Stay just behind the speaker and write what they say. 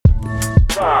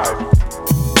Okay,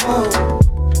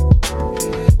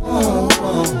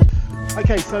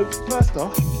 so first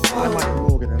off, I'm Michael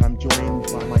Morgan and I'm joined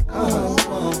by my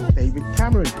co-host, David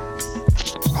Cameron.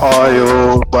 Hi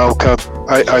all, welcome.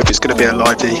 I hope it's going to be a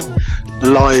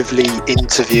lively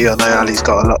interview. I know Ali's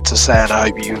got a lot to say and I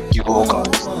hope you all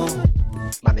guys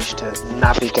managed to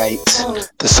navigate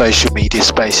the social media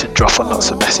space and drop on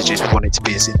lots of messages. We want it to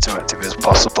be as interactive as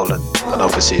possible and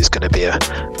obviously it's going to be a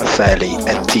fairly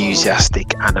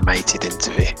enthusiastic, animated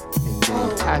interview.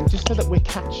 Indeed, and just so that we're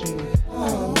catching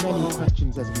as many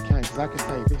questions as we can, because like I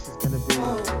say, this is going to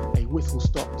be a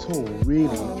whistle-stop tour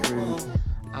really through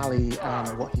Ali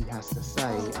and what he has to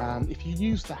say. If you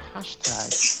use the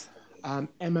hashtag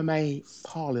MMA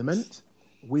Parliament,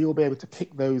 we will be able to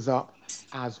pick those up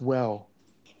as well.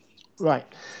 Right.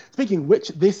 Speaking of which,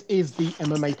 this is the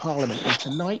MMA Parliament, and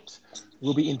tonight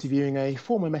we'll be interviewing a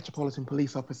former Metropolitan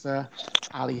Police officer,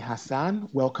 Ali Hassan.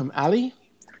 Welcome, Ali.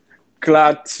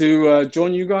 Glad to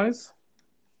join you guys.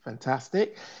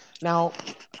 Fantastic. Now,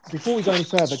 before we go any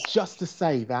further, just to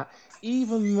say that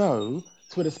even though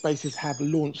Twitter Spaces have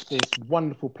launched this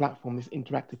wonderful platform, this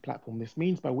interactive platform, this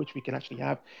means by which we can actually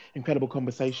have incredible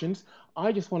conversations,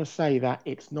 I just want to say that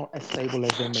it's not as stable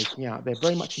as they're making out. They're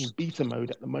very much in beta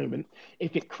mode at the moment.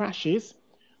 If it crashes,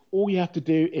 all you have to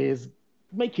do is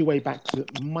make your way back to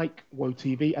Mike Woe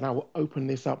TV and I will open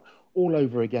this up all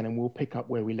over again and we'll pick up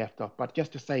where we left off. But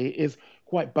just to say, it is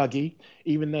quite buggy,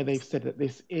 even though they've said that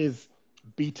this is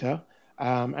beta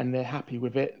and they're happy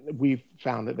with it. We've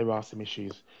found that there are some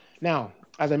issues. Now,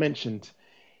 as I mentioned,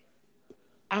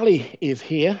 Ali is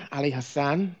here, Ali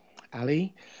Hassan,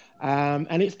 Ali.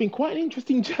 And it's been quite an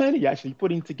interesting journey, actually,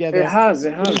 putting together It has.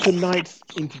 tonight's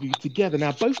interview together.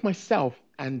 Now, both myself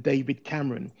and David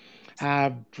Cameron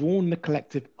have drawn the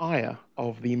collective ire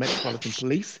of the Metropolitan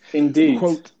Police. Indeed.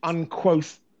 Quote,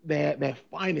 unquote, their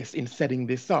finest in setting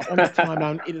this up. On the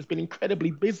timeline, it has been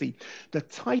incredibly busy. The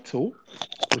title,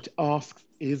 which asks,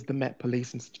 is the Met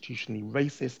Police institutionally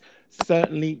racist,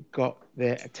 certainly got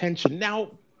their attention. Now,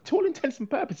 to all intents and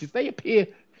purposes, they appear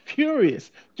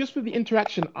furious just with the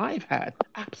interaction I've had,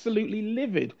 absolutely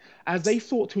livid, as they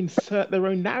sought to insert their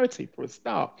own narrative for a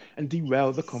start and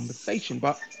derail the conversation.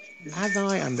 But as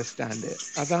I understand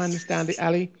it,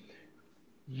 Ali,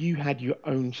 you had your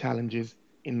own challenges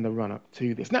in the run-up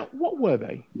to this. Now, what were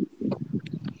they?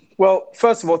 Well,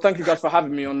 first of all, thank you guys for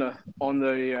having me on the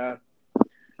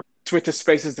Twitter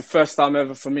Spaces, the first time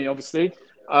ever for me, obviously.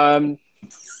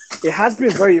 It has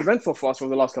been very eventful for us over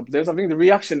the last couple of days. I think the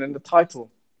reaction and the title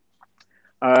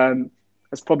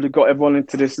has probably got everyone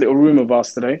into this little room of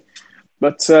ours today.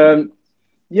 But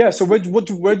yeah, so where do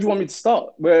you want me to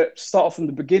start? Start off from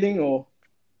the beginning, or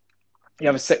you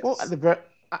have a set? Well,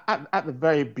 at the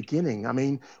very beginning, I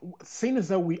mean, seeing as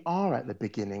though we are at the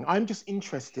beginning, I'm just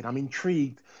interested, I'm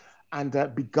intrigued and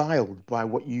beguiled by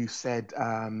what you said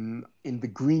in the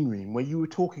green room, where you were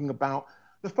talking about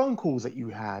the phone calls that you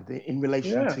had in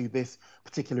relation to this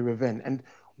particular event. And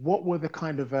what were the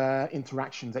kind of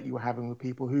interactions that you were having with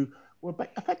people who were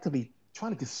effectively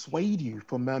trying to dissuade you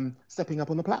from stepping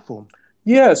up on the platform?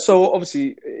 Yeah, so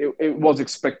obviously it was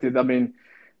expected. I mean,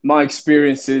 my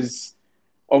experiences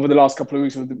over the last couple of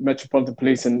weeks with the Metropolitan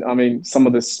Police, and I mean, some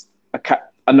of this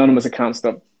anonymous accounts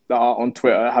that are on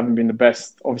Twitter haven't been the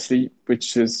best, obviously,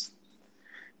 which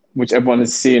everyone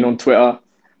is seeing on Twitter.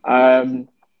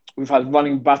 We've had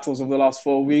running battles over the last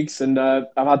 4 weeks, and I've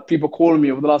had people calling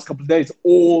me over the last couple of days,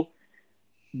 all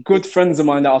good friends of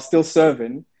mine that are still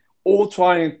serving, all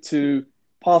trying to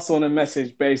pass on a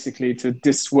message basically to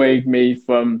dissuade me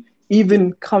from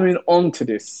even coming on to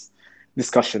this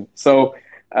discussion. So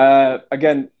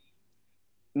again,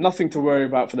 nothing to worry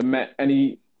about for the Met.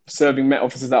 Any serving Met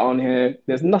officers that are on here,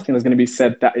 there's nothing that's going to be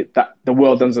said that the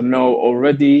world doesn't know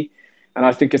already. And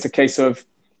I think it's a case of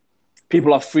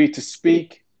people are free to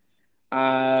speak.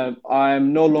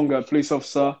 I'm no longer a police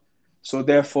officer, so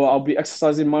therefore I'll be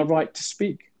exercising my right to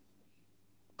speak.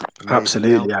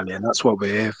 Absolutely, Ali, and that's what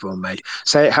we're here for, mate.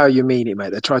 Say it how you mean it,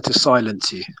 mate. They tried to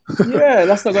silence you. Yeah,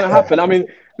 that's not going to happen. I mean,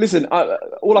 listen,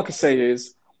 all I can say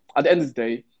is, at the end of the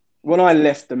day, when I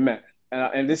left the Met,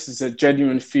 and this is a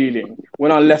genuine feeling,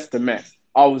 when I left the Met,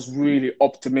 I was really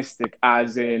optimistic,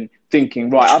 as in thinking,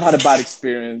 right, I've had a bad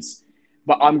experience,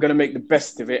 but I'm going to make the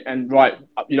best of it. And right,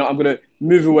 I'm going to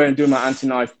move away and do my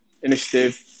anti-knife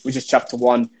initiative, which is chapter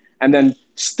 1, and then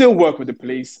still work with the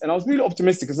police. And I was really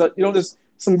optimistic because, there's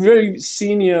some very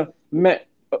senior Met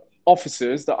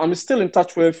officers that I'm still in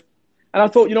touch with. And I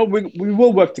thought, we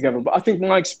will work together. But I think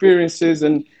my experiences,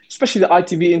 and especially the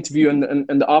ITV interview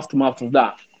and the aftermath of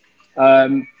that,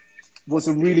 was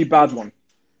a really bad one.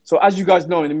 So as you guys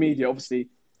know in the media, obviously,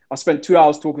 I spent 2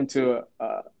 hours talking to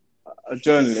a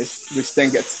journalist, which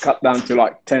then gets cut down to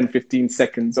like 10, 15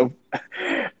 seconds of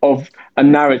of a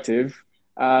narrative.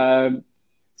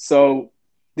 So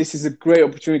this is a great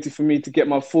opportunity for me to get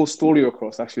my full story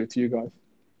across, actually, to you guys.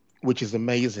 Which is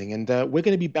amazing. And we're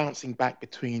going to be bouncing back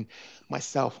between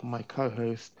myself and my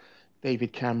co-host,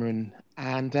 David Cameron.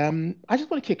 And I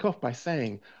just want to kick off by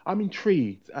saying I'm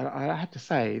intrigued. I have to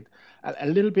say, a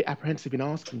little bit apprehensive in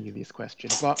asking you this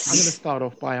question, but I'm going to start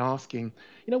off by asking,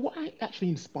 what actually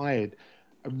inspired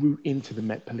a route into the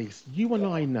Met Police? You and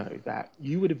I know that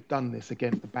you would have done this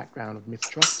against the background of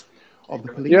mistrust of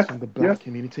the police from the black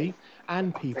community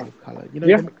and people of color. The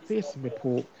McPherson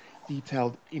report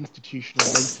detailed institutional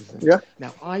racism.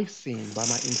 Now, I've seen by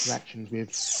my interactions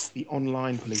with the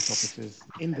online police officers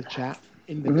in the chat,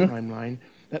 in the timeline,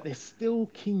 that they're still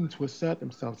keen to assert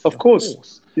themselves as a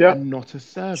force and not a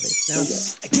service.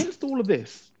 Now, against all of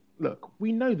this, look,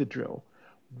 we know the drill.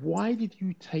 Why did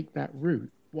you take that route?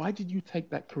 Why did you take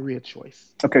that career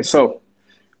choice? Okay, so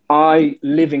I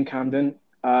live in Camden.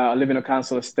 I live in a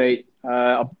council estate.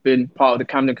 I've been part of the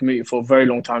Camden community for a very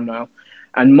long time now.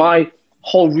 And my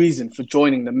whole reason for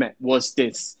joining the Met was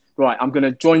this: right, I'm going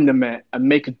to join the Met and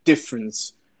make a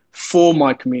difference for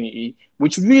my community,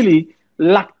 which really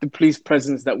lacked the police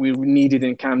presence that we needed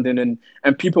in Camden.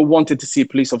 And people wanted to see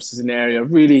police officers in the area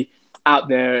really out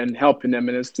there and helping them.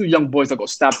 And there's two young boys that got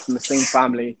stabbed from the same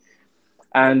family.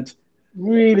 And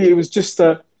really, it was just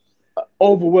a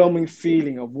overwhelming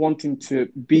feeling of wanting to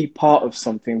be part of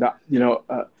something that,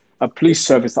 a police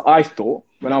service that I thought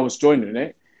when I was joining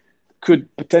it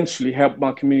could potentially help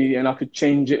my community and I could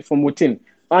change it from within.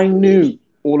 I knew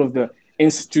all of the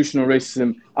institutional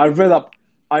racism. I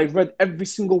read every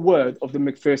single word of the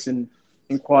McPherson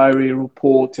inquiry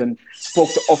report and spoke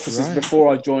to officers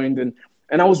before I joined. And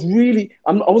I was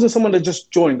I wasn't someone that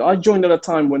just joined. I joined at a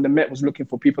time when the Met was looking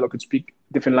for people that could speak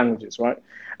different languages, right?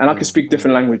 And I could speak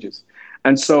different languages.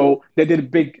 And so they did a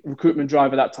big recruitment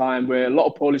drive at that time where a lot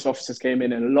of Polish officers came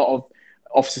in and a lot of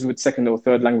officers with second or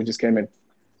third languages came in.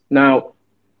 Now,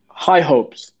 high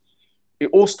hopes. It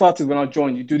all started when I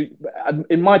joined.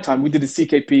 In my time, we did the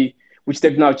CKP, which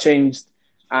they've now changed,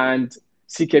 and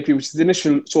CKP, which is the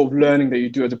initial sort of learning that you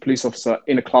do as a police officer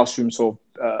in a classroom sort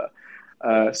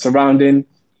of surrounding,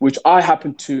 which I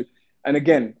happened to, and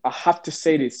again, I have to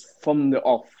say this from the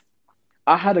off.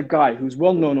 I had a guy who's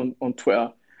well known on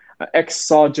Twitter, an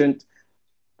ex-sergeant,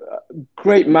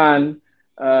 great man,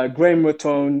 Graham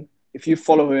Ratone. If you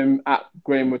follow him at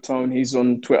Graham Ratone, he's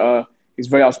on Twitter. He's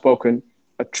very outspoken,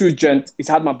 a true gent. He's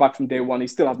had my back from day one. He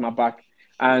still has my back.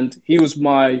 And he was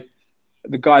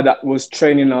the guy that was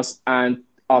training us and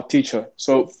our teacher.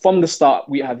 So from the start,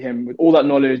 we had him with all that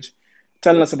knowledge,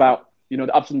 telling us about,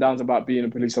 the ups and downs about being a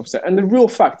police officer. And the real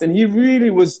fact, and he really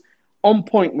was on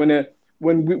point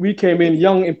when we came in,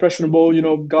 young,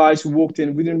 impressionable, guys who walked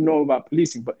in, we didn't know about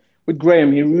policing. But with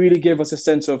Graham, he really gave us a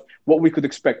sense of what we could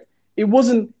expect. He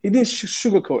didn't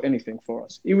sugarcoat anything for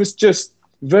us. He was just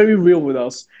very real with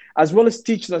us, as well as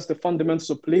teaching us the fundamentals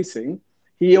of policing.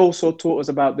 He also taught us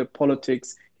about the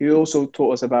politics. He also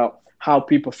taught us about how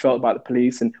people felt about the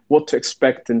police and what to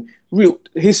expect, and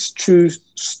his true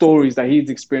stories that he's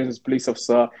experienced as a police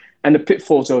officer and the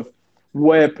pitfalls of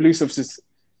where police officers,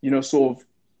 sort of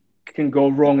can go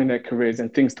wrong in their careers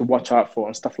and things to watch out for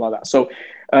and stuff like that. So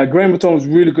Graham Ratone was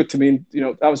really good to me.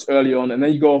 That was early on. And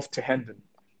then you go off to Hendon.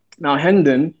 Now,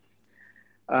 Hendon,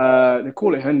 they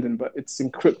call it Hendon, but it's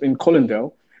in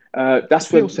Colindale.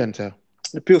 That's where Appeal Centre.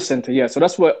 The Appeal Centre, yeah. So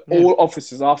that's where all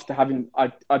officers, after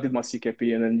I did my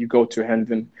CKP, and then you go to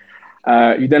Hendon.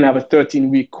 You then have a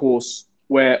 13-week course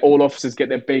where all officers get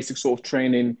their basic sort of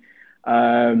training,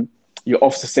 your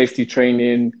officer safety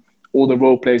training, all the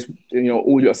role plays,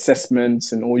 all your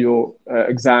assessments and all your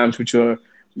exams, which are,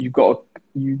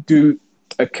 you do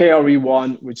a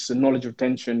KRE1, which is a knowledge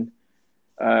retention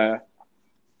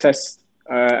test.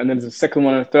 And then there's a second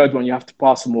one and a third one. You have to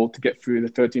pass them all to get through the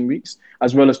 13 weeks,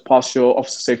 as well as pass your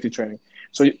officer safety training.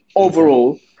 So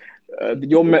overall,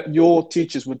 your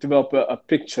teachers would develop a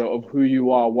picture of who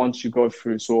you are once you go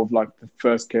through sort of like the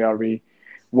first KRE,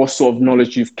 what sort of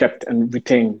knowledge you've kept and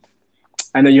retained.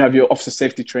 And then you have your officer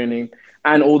safety training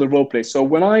and all the role plays. So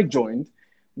when I joined,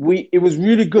 it was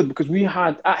really good because we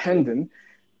had at Hendon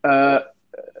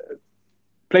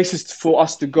places for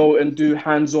us to go and do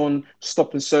hands-on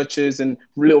stop and searches and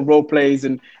little role plays,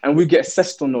 and we get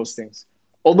assessed on those things.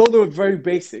 Although they were very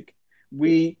basic,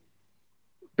 we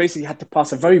basically had to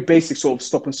pass a very basic sort of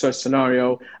stop and search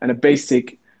scenario and a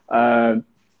basic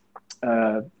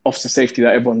officer safety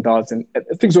that everyone does. And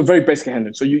things were very basic at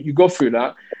Hendon. So you go through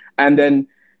that, and then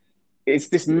it's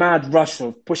this mad rush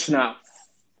of pushing out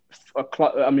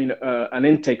an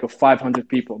intake of 500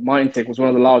 people. My intake was one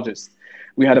of the largest.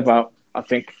 We had about, I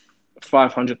think,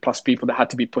 500 plus people that had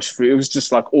to be pushed through. It was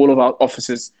just like all of our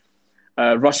officers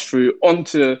rush through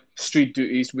onto street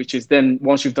duties, which is then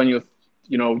once you've done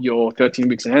your 13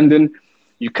 weeks in Hendon,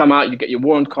 you come out, you get your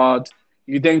warrant card,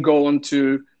 you then go on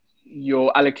to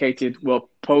your allocated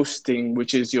posting,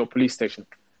 which is your police station.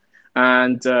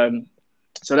 And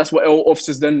so that's where all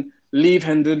officers then leave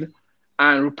Hendon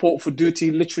and report for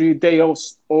duty literally a day or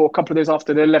a couple of days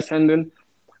after they left Hendon,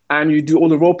 and you do all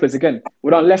the role plays again.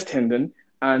 We're not left Hendon,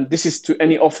 and this is to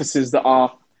any officers that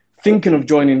are thinking of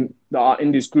joining, that are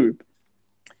in this group.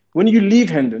 When you leave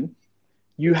Hendon,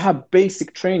 you have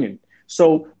basic training.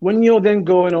 So when you're then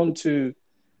going on to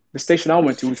the station I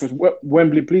went to, which was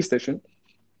Wembley Police Station,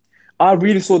 I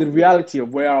really saw the reality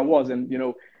of where I was, and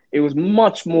it was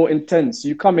much more intense.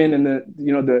 You come in, and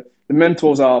the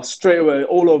mentors are straight away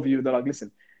all over you. They're like,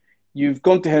 listen, you've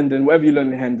gone to Hendon, whatever you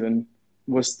learned in Hendon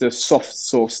was the soft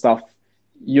sort of stuff.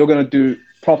 You're going to do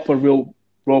proper real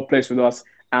role plays with us.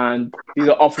 And these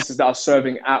are officers that are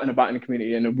serving out and about in the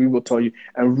community, and we will tell you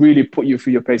and really put you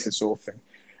through your paces, sort of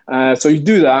thing. So you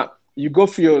do that. You go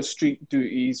through your street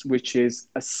duties, which is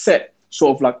a set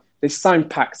sort of like, they sign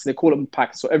packs. They call them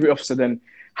packs. So every officer then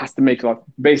has to make like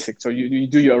basic. So you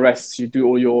do your arrests, you do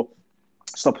all your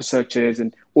stopper searches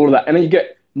and all of that, and then you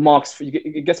get marks.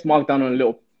 It gets marked down on a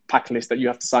little pack list that you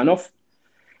have to sign off.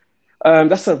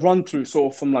 That's a run through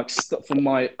sort of from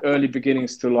my early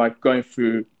beginnings to like going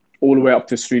through all the way up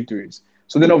to street duties.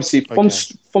 So then obviously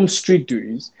from street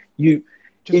duties, it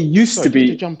used to be...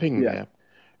 Just to jump in there,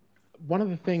 one of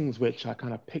the things which I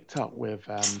kind of picked up with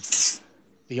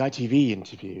the ITV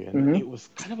interview, and it was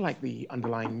kind of like the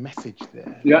underlying message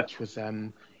there, which was,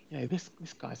 this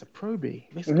guy's a probie.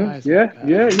 This guy's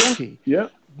rookie. Yeah.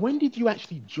 When did you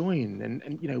actually join?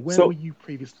 And where were you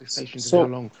previously stationed, and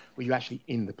how long were you actually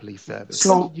in the police service?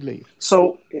 When did you leave?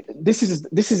 So this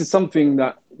is something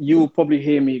that you will probably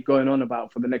hear me going on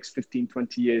about for the next 15,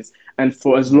 20 years, and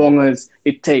for as long as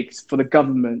it takes for the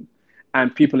government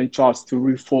and people in charge to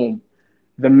reform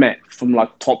the Met from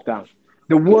like top down.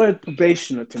 The word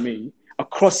probationer to me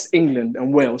across England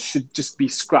and Wales should just be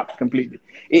scrapped completely.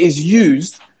 It is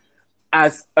used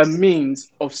as a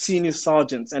means of senior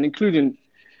sergeants, and including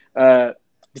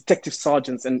detective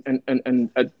sergeants and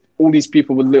all these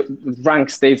people with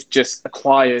ranks they've just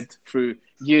acquired through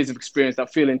years of experience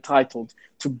that feel entitled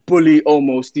to bully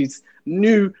almost these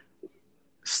new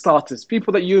starters,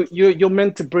 people that you're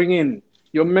meant to bring in,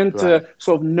 you're meant to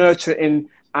sort of nurture in.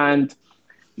 And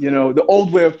the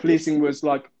old way of policing was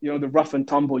like, the rough and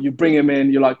tumble. You bring him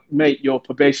in, you're like, mate, you're a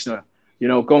probationer,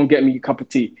 go and get me a cup of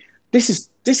tea. This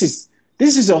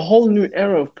is a whole new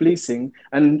era of policing,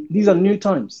 and these are new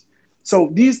times. So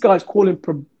these guys calling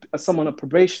someone a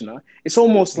probationer, it's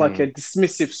almost like a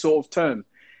dismissive sort of term.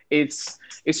 It's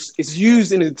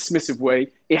used in a dismissive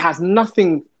way. It has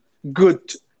nothing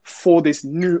good for this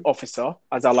new officer,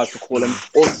 as I like to call him,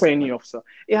 or trainee officer.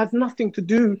 It has nothing to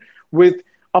do with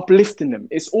uplifting them.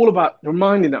 It's all about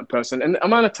reminding that person. And the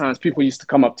amount of times people used to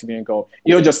come up to me and go,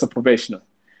 "You're just a probationer,"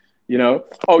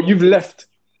 "Oh, you've left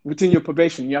within your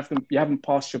probation. You haven't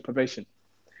passed your probation."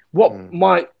 What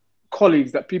my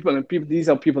colleagues, these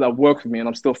are people that work with me and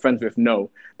I'm still friends with, know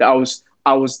that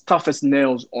I was tough as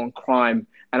nails on crime,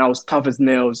 and I was tough as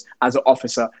nails as an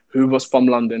officer who was from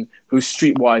London, who's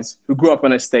streetwise, who grew up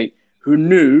on an estate, who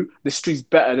knew the streets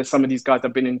better than some of these guys that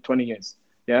have been in 20 years.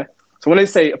 Yeah. So when they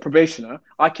say a probationer,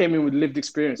 I came in with lived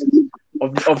experiences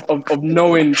of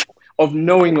knowing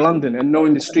London and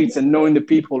knowing the streets and knowing the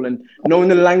people and knowing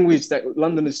the language that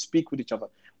Londoners speak with each other.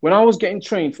 When I was getting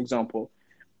trained, for example,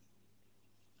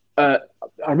 I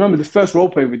remember the first role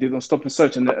play we did on Stop and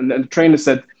Search, and the trainer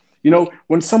said,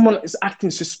 when someone is acting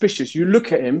suspicious, you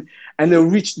look at him and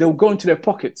they'll go into their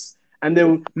pockets and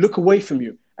they'll look away from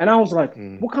you. And I was like,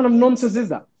 what kind of nonsense is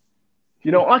that?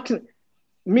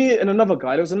 Me and another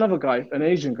guy, there was another guy, an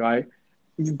Asian guy,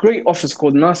 a great officer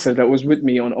called Nasser that was with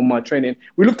me on my training.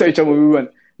 We looked at each other and we went,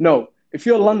 no, if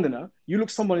you're a Londoner, you look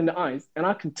someone in the eyes and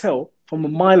I can tell from a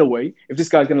mile away if this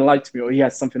guy's going to lie to me or he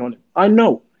has something on him. I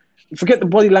know. Forget the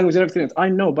body language and everything else. I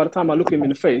know by the time I look him in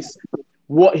the face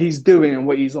what he's doing and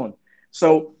what he's on.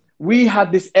 So we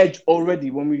had this edge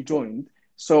already when we joined.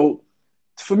 So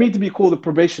for me to be called a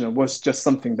probationer was just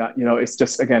something that,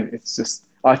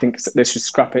 I think they should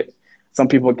scrap it. Some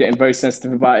people are getting very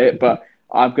sensitive about it, but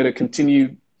I'm going to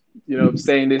continue,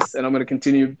 saying this, and I'm going to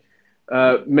continue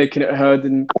making it heard.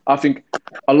 And I think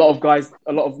a lot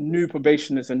of new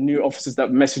probationers and new officers that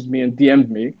messaged me and DM'd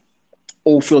me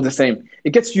all feel the same.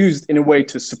 It gets used in a way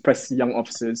to suppress young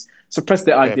officers, suppress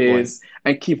their Fair ideas, point.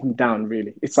 and keep them down,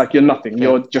 really. It's like you're nothing. Fair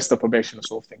You're just a probation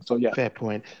sort of thing. So, yeah. Fair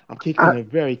point. I'm Uh, keeping a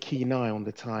very keen eye on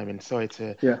the time, and sorry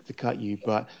Yeah. to cut you,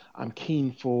 but I'm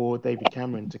keen for David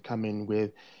Cameron to come in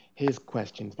with his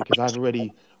questions because I've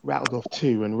already rattled off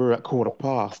two, and we're at quarter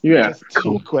past. Yeah. Just two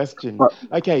cool. questions. But,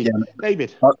 Okay, yeah,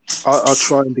 David. I'll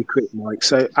try and be quick, Mike.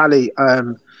 So, Ali,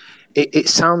 it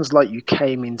sounds like you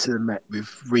came into the Met with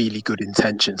really good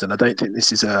intentions, and I don't think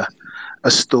this is a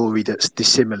story that's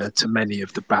dissimilar to many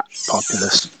of the black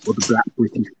populace or the black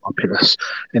British populace,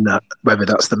 in that whether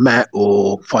that's the Met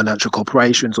or financial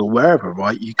corporations or wherever,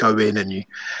 right? You go in and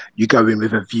you go in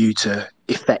with a view to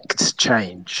effect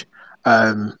change.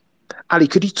 Ali,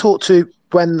 could you talk to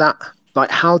when that,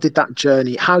 like, how did that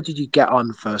journey, how did you get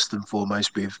on first and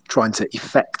foremost with trying to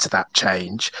effect that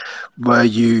change? Were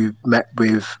you met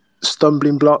with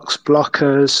stumbling blocks,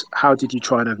 blockers? How did you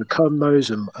try and overcome those,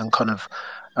 and kind of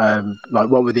like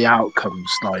what were the outcomes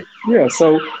like? Yeah.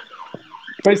 So,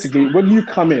 basically, when you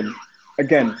come in,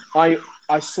 again, I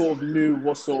sort of knew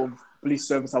what sort of police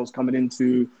service I was coming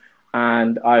into,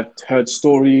 and I've heard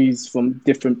stories from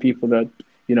different people that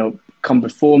come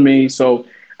before me. So,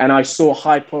 and I saw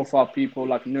high profile people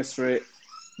like Nusret,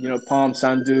 Palm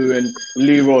Sandhu and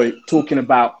Leroy talking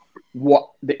about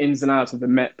what the ins and outs of the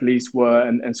Met Police were,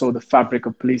 and sort of the fabric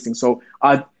of policing. So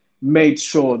I made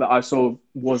sure that I sort of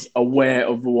was aware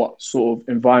of what sort of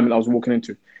environment I was walking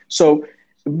into. So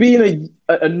being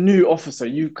a new officer,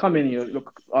 you come in here.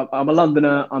 Look, I'm a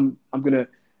Londoner. I'm gonna,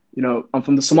 I'm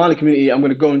from the Somali community. I'm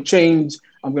gonna go and change.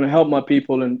 I'm gonna help my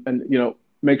people, and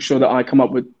make sure that I come up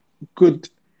with good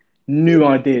new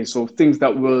ideas or things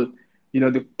that will,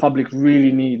 the public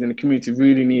really need and the community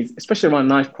really needs, especially around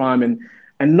knife crime and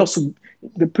not so.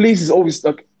 The police is always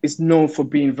like is known for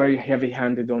being very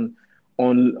heavy-handed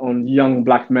on young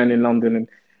black men in London, and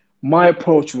my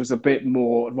approach was a bit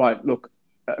more right. Look,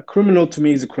 a criminal to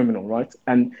me is a criminal, right?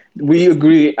 And we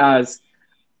agree as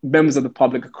members of the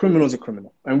public, a criminal is a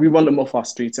criminal, and we want them off our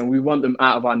streets, and we want them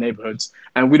out of our neighborhoods,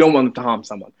 and we don't want them to harm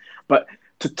someone. But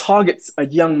to target a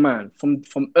young man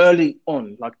from early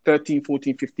on, like 13,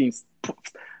 14, 15,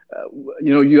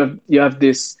 you have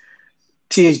this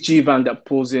TSG van that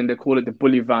pulls in, they call it the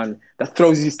bully van, that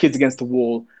throws these kids against the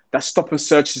wall, that stops and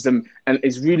searches them, and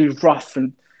is really rough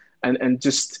and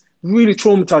just really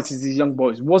traumatizes these young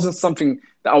boys. It wasn't something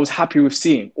that I was happy with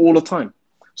seeing all the time.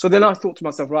 So then I thought to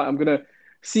myself, right, I'm going to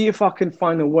see if I can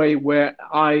find a way where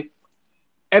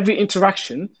every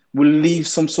interaction will leave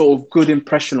some sort of good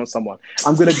impression on someone.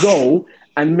 I'm going to go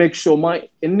and make sure my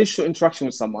initial interaction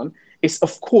with someone is,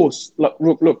 of course,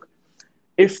 look,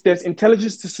 if there's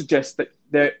intelligence to suggest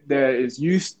that there is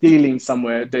youth dealing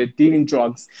somewhere, they're dealing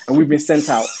drugs, and we've been sent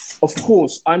out, of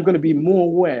course, I'm going to be more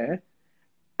aware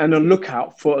and on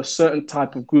lookout for a certain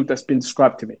type of group that's been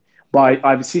described to me by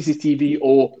either CCTV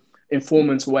or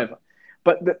informants or whatever.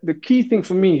 But the key thing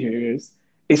for me here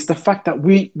is the fact that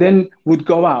we then would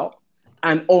go out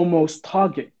and almost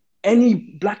target any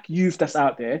black youth that's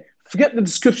out there. Forget the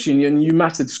description, and you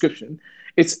match the description.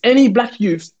 It's any black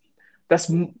youth that's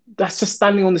just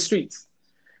standing on the streets.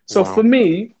 So Wow. for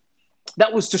me,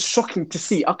 that was just shocking to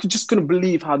see. I just couldn't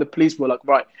believe how the police were like,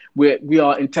 right, we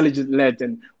are intelligent led,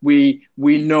 and we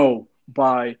know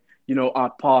by our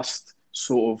past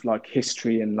sort of like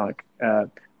history and like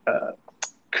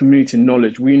community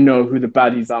knowledge, we know who the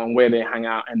baddies are and where they hang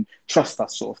out, and trust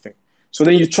us, sort of thing. So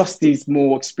then you trust these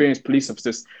more experienced police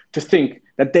officers to think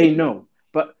that they know,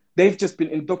 but they've just been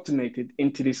indoctrinated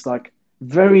into this like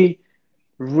very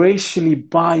racially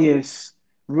biased,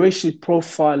 racially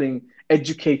profiling,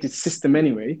 educated system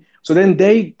anyway. So then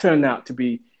they turn out to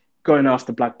be going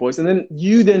after black boys, and then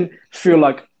you then feel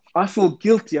like I feel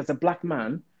guilty as a black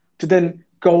man to then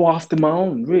go after my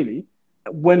own, really,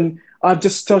 when I've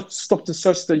just stopped and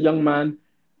searched the young man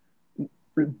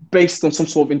based on some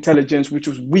sort of intelligence, which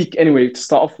was weak anyway to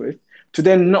start off with, to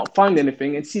then not find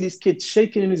anything and see this kid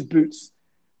shaking in his boots,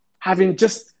 having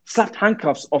just slapped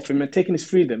handcuffs off him and taken his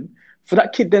freedom, for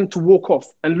that kid then to walk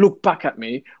off and look back at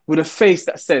me with a face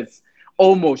that says,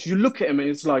 almost, you look at him and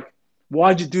it's like,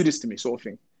 why'd you do this to me, sort of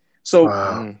thing.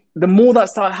 So the more that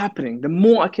started happening, the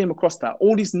more I came across that,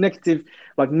 all these negative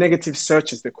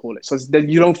searches, they call it. So that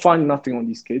you don't find nothing on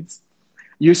these kids.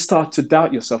 You start to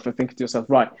doubt yourself and think to yourself,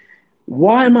 right,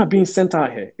 why am I being sent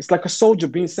out here? It's like a soldier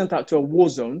being sent out to a war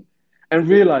zone and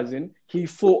realizing he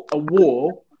fought a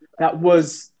war that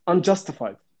was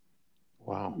unjustified.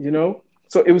 Wow.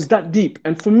 So it was that deep.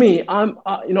 And for me,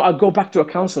 I go back to a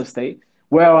council estate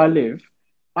where I live.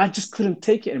 I just couldn't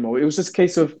take it anymore. It was just a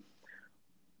case of,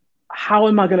 how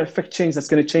am I going to affect change that's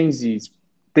going to change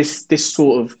this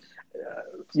sort of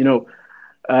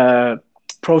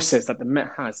process that the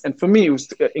Met has. And for me, it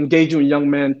was engaging with young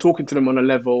men, talking to them on a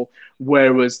level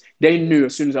whereas they knew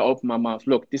as soon as I opened my mouth,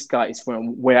 look, this guy is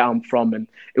from where I'm from. And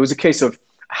it was a case of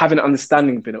having an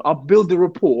understanding of it. I'll build the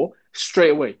rapport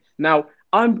straight away. Now,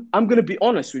 I'm going to be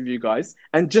honest with you guys.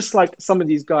 And just like some of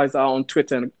these guys are on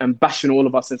Twitter and bashing all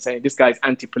of us and saying this guy is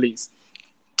anti-police,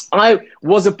 I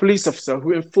was a police officer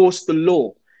who enforced the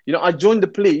law. I joined the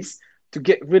police to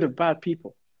get rid of bad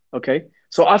people. Okay.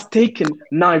 So I've taken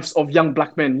knives of young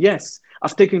black men. Yes.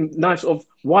 I've taken knives of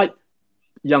white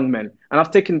young men. And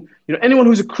I've taken, anyone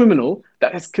who's a criminal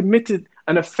that has committed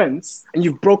an offense and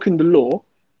you've broken the law,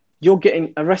 you're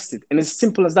getting arrested. And it's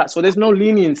simple as that. So there's no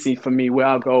leniency for me where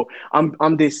I'll go,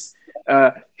 I'm this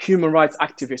human rights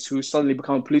activist who suddenly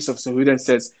become a police officer who then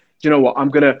says, you know what, I'm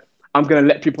gonna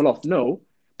let people off. No,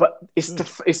 but it's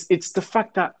the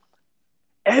fact that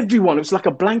everyone, it's like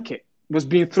a blanket, was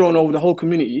being thrown over the whole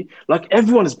community. Like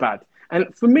everyone is bad.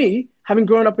 And for me, having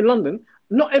grown up in London,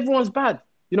 not everyone's bad.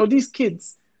 These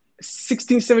kids,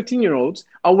 16, 17-year-olds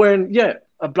are wearing,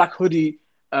 a black hoodie,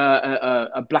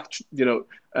 a black,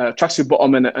 tracksuit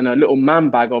bottom and a little man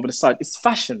bag over the side. It's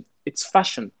fashion. It's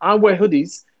fashion. I wear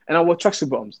hoodies and I wear tracksuit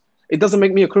bottoms. It doesn't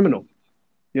make me a criminal,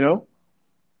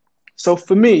 So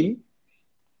for me,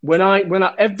 when I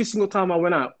every single time I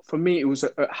went out, for me, it was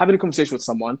having a conversation with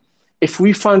someone. If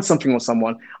we find something on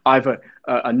someone, either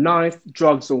a knife,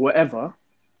 drugs, or whatever,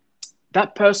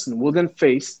 that person will then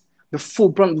face the full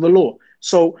brunt of the law.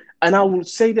 So, and I will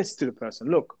say this to the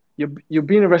person: look, you're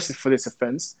being arrested for this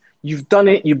offense. You've done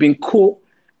it. You've been caught,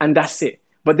 and that's it.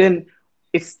 But then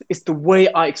it's the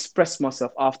way I express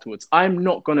myself afterwards. I'm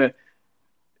not gonna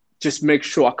just make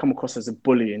sure I come across as a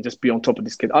bully and just be on top of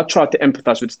this kid. I try to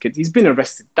empathize with this kid. He's been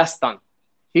arrested. That's done.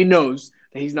 He knows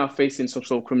that he's now facing some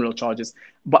sort of criminal charges.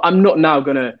 But I'm not now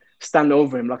gonna stand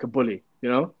over him like a bully.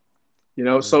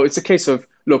 So it's a case of,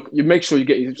 look, you make sure you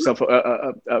get yourself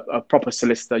a proper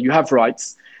solicitor. You have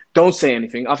rights. Don't say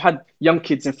anything. I've had young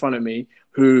kids in front of me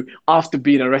who, after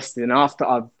being arrested and after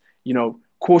I've,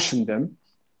 cautioned them,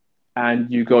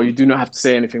 and you do not have to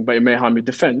say anything, but it may harm your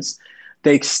defense,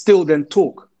 they still then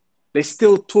talk. They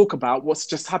still talk about what's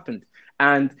just happened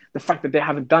and the fact that they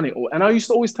haven't done it all. And I used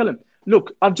to always tell them,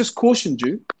 look, I've just cautioned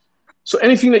you. So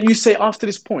anything that you say after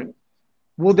this point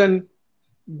will then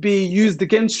be used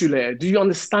against you later. Do you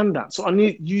understand that? So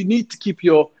you need to keep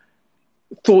your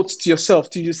thoughts to yourself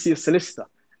till you see a solicitor.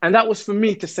 And that was for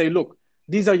me to say, look,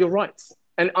 these are your rights.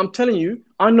 And I'm telling you,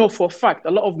 I know for a fact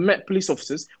a lot of Met police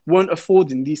officers weren't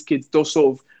affording these kids those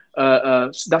sort of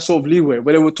that sort of leeway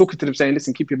where they were talking to them saying,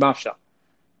 listen, keep your mouth shut.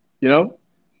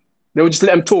 They would just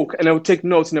let them talk and they would take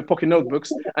notes in their pocket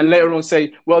notebooks and later on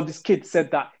say, well, this kid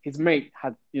said that his mate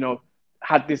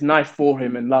had this knife for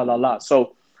him and la, la, la.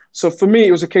 So for me,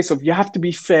 it was a case of you have to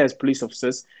be fair as police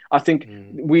officers. I think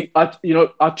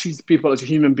I treat people as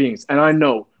human beings. And I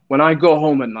know when I go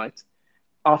home at night,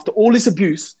 after all this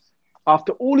abuse,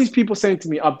 after all these people saying to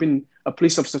me, I've been a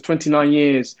police officer 29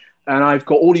 years and I've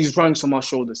got all these ranks on my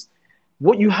shoulders,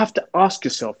 what you have to ask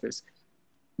yourself is,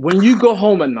 when you go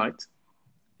home at night,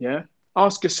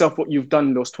 ask yourself what you've done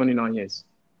in those 29 years.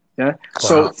 Wow.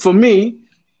 So for me,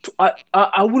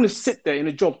 I wouldn't sit there in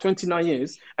a job 29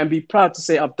 years and be proud to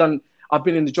say I've been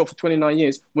in the job for 29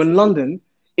 years when London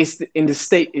is in the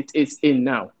state it's in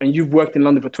now, and you've worked in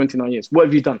London for 29 years. What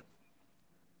have you done?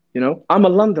 I'm a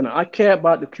Londoner. I care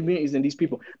about the communities and these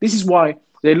people. This is why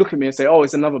they look at me and say, oh,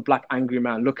 it's another black angry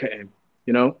man. Look at him.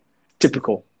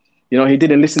 Typical. He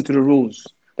didn't listen to the rules.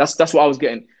 That's what I was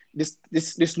getting.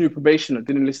 This new probationer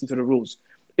didn't listen to the rules.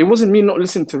 It wasn't me not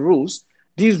listening to the rules.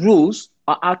 These rules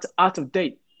are out of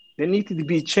date. They needed to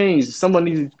be changed. Someone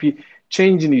needed to be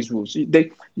changing these rules.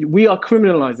 We are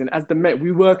criminalizing, as the Met,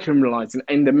 we were criminalizing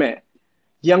in the Met,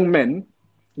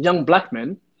 young black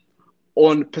men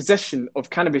on possession of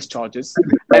cannabis charges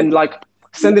and like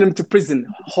sending them to prison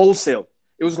wholesale.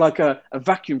 It was like a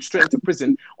vacuum straight into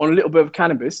prison on a little bit of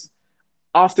cannabis.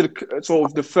 After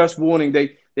the first warning,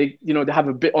 they have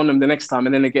a bit on them the next time,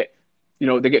 and then they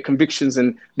get convictions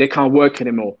and they can't work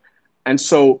anymore. And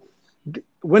so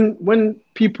when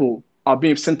people are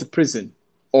being sent to prison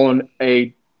on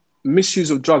a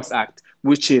misuse of drugs act,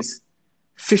 which is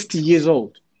 50 years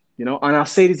old, and I'll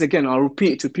say this again, I'll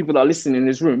repeat it to people that are listening in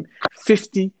this room,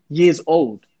 50 years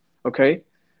old, okay?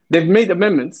 They've made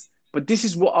amendments, but this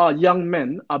is what our young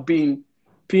men are being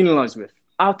penalized with,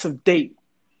 out of date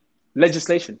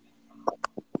legislation.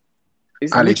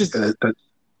 Ali,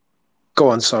 Go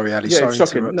on, sorry, Ali. Yeah, it's Sorry to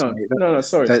shocking. interrupt, No, mate. no, no,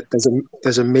 sorry.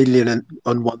 There's a million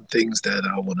and one things there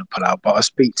that I want to pull out, but I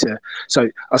speak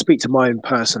to my own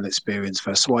personal experience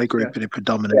first. So I grew up in a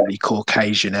predominantly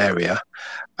Caucasian area,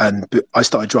 and I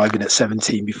started driving at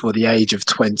 17. Before the age of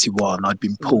 21, I'd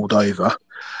been pulled over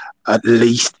at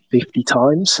least 50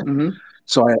 times. Mm-hmm.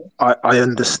 So I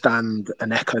understand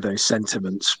and echo those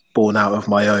sentiments born out of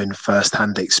my own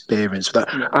first-hand experience. But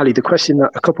Ali, a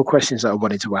couple of questions that I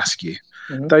wanted to ask you.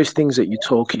 Mm-hmm. Those things that you're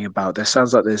talking about, there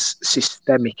sounds like there's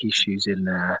systemic issues in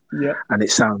there. Yeah. And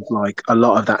it sounds like a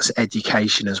lot of that's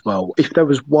education as well. If there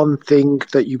was one thing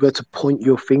that you were to point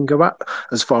your finger at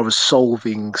as far as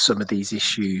solving some of these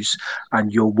issues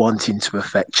and you're wanting to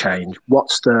affect change,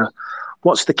 what's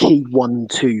the key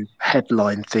 1-2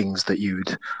 headline things that you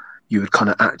would kind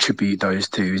of attribute those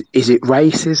to? Is it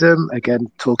racism? Again,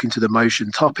 talking to the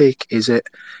motion topic. Is it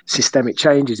systemic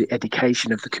change? Is it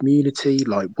education of the community?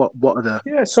 Like, what are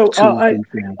the So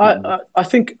things? I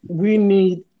think we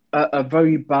need a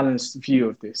very balanced view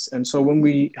of this. And so when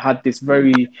we had this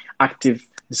very active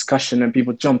discussion and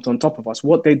people jumped on top of us,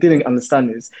 what they didn't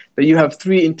understand is that you have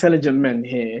three intelligent men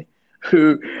here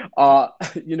who are,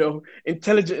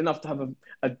 intelligent enough to have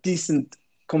a decent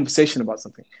conversation about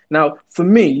something. Now, for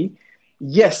me,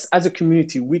 yes, as a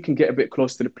community, we can get a bit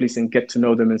close to the police and get to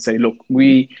know them and say, look,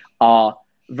 we are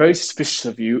very suspicious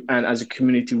of you. And as a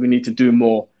community, we need to do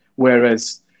more.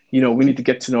 Whereas, we need to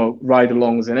get to know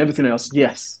ride-alongs and everything else.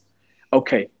 Yes.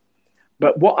 Okay.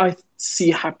 But what I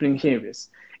see happening here is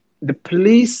the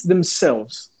police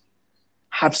themselves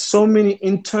have so many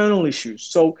internal issues.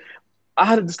 So I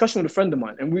had a discussion with a friend of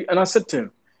mine and I said to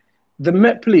him, the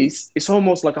Met Police is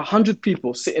almost like 100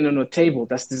 people sitting on a table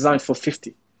that's designed for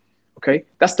 50. Okay,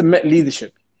 that's the Met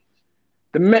leadership.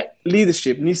 The Met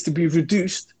leadership needs to be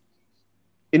reduced.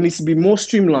 It needs to be more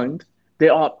streamlined.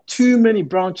 There are too many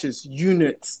branches,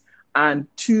 units, and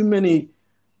too many.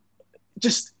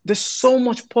 There's so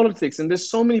much politics, and there's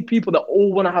so many people that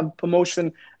all want to have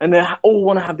promotion, and they all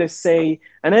want to have their say,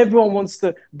 and everyone wants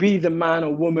to be the man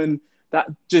or woman that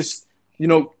just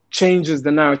changes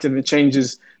the narrative and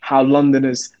changes how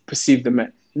Londoners perceive the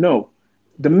Met. No,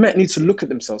 the Met needs to look at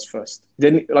themselves first.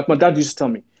 Then, like my dad used to tell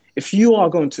me, if you are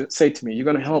going to say to me, you're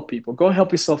going to help people, go and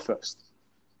help yourself first.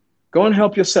 Go and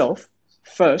help yourself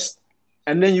first,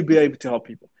 and then you'll be able to help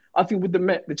people. I think with the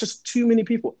Met, there's just too many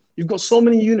people. You've got so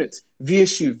many units,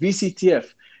 VSU,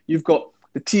 VCTF, you've got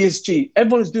the TSG.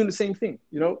 Everyone is doing the same thing,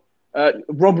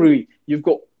 robbery. You've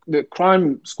got the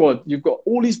crime squad. You've got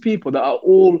all these people that are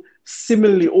all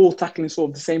similarly all tackling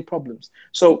sort of the same problems.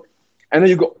 So, and then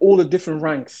you've got all the different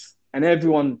ranks and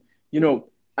everyone, and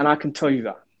I can tell you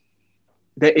that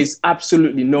there is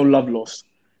absolutely no love lost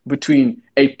between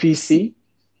a PC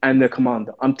and the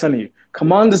commander. I'm telling you,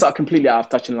 commanders are completely out of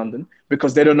touch in London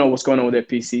because they don't know what's going on with their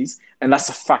PCs. And that's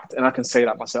a fact. And I can say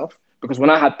that myself because when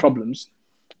I had problems,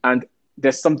 and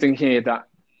there's something here that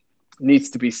needs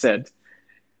to be said,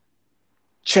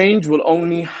 change will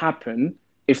only happen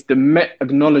if the Met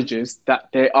acknowledges that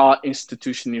they are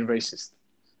institutionally racist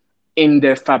in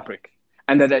their fabric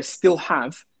and that they still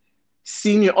have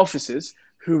senior officers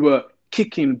who were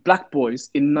kicking black boys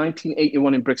in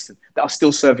 1981 in Brixton that are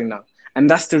still serving now. And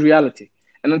that's the reality.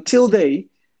 And until they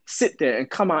sit there and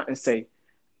come out and say,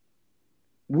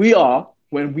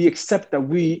 when we accept that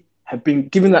we have been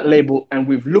given that label and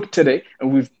we've looked at it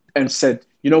and said,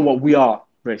 you know what, we are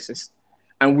racist.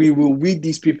 And we will weed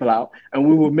these people out and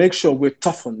we will make sure we're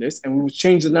tough on this and we will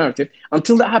change the narrative.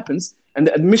 Until that happens and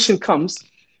the admission comes,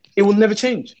 it will never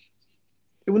change.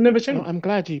 It will never change. No, I'm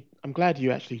glad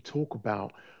you actually talk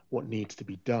about what needs to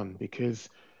be done, because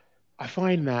I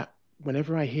find that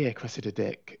whenever I hear Cressida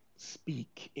Dick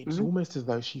speak, it's almost as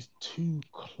though she's too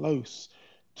close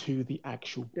to the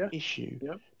actual issue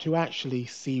to actually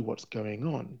see what's going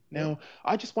on. Now,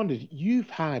 I just wondered, you've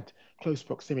had close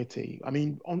proximity, I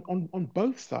mean, on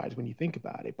both sides when you think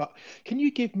about it, but can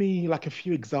you give me like a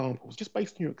few examples just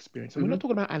based on your experience? And we're not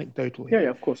talking about anecdotal here. Yeah,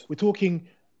 of course. We're talking,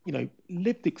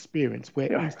 lived experience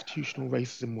where institutional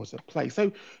racism was at play.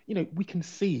 So, we can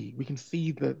see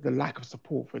the lack of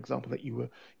support, for example, that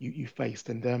you faced,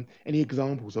 and any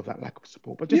examples of that lack of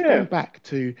support. But just going back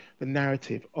to the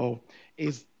narrative of,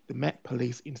 is the Met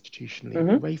Police institutionally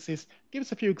racist? Give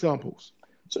us a few examples.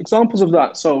 So examples of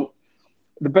that. So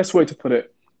the best way to put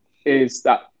it is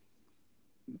that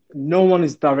no one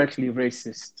is directly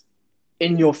racist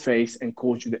in your face and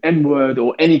calls you the N-word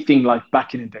or anything like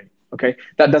back in the day. Okay,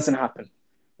 that doesn't happen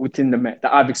within the Met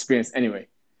that I've experienced anyway.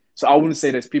 So I wouldn't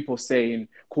say there's people saying,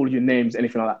 call you names,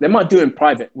 anything like that. They might do it in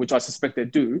private, which I suspect they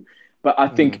do. But I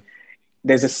think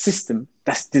there's a system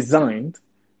that's designed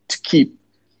to keep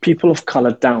people of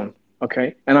color down.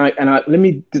 Okay, and I let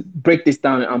me break this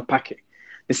down and unpack it.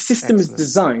 The system is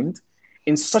designed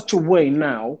in such a way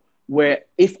now where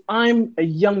if I'm a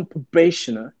young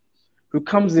probationer who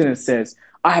comes in and says,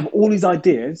 I have all these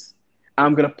ideas,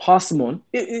 I'm going to pass them on.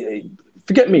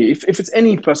 Forget me, if it's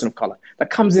any person of color that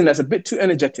comes in that's a bit too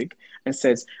energetic and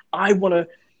says, I want to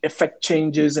affect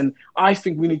changes and I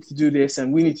think we need to do this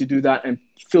and we need to do that, and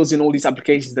fills in all these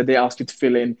applications that they ask you to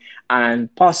fill in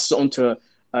and passes on to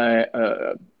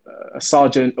a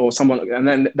sergeant or someone, and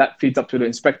then that feeds up to the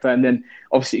inspector, and then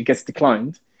obviously it gets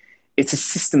declined. It's a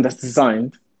system that's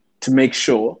designed to make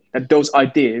sure that those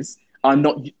ideas are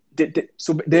not,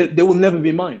 so they will never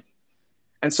be mine.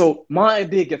 And so my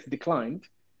idea gets declined,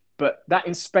 but that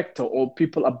inspector or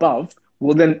people above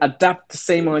will then adapt the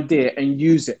same idea and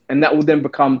use it. And that will then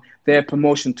become their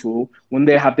promotion tool when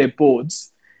they have their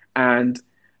boards. And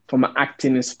from an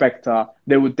acting inspector,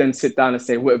 they would then sit down and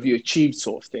say, what have you achieved,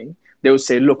 sort of thing. They would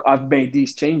say, look, I've made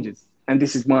these changes and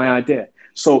this is my idea.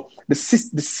 So the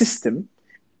system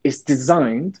is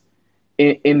designed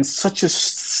in such a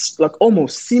like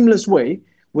almost seamless way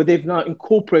where they've now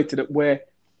incorporated it, where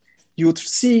you would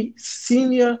see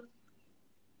senior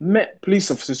Met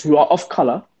police officers who are of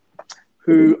color,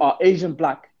 who are Asian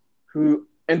Black, who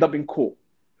end up in court,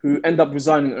 who end up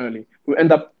resigning early, who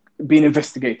end up being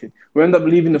investigated, who end up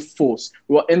leaving the force,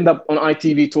 who end up on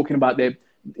ITV talking about their,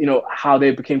 you know, how they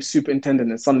became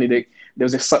superintendent and suddenly there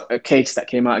was a case that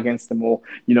came out against them, or,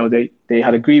 you know, they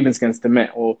had a grievance against the Met,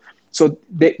 or so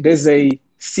there's a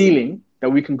ceiling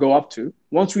that we can go up to.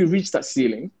 Once we reach that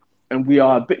ceiling and we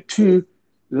are a bit too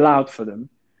loud for them,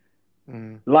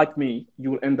 like me,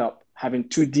 you will end up having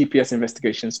 2 DPS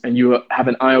investigations and you will have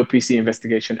an IOPC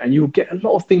investigation, and you will get a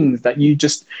lot of things that you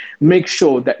just make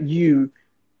sure that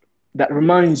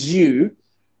reminds you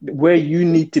where you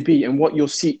need to be and what your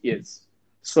seat is.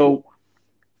 So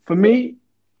for me,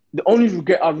 the only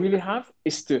regret I really have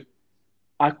is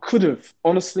I could have,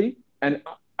 honestly, and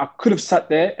I could have sat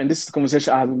there, and this is the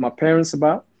conversation I had with my parents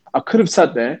about, I could have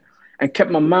sat there and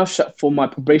kept my mouth shut for my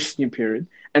probation period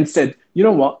and said, you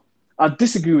know what, I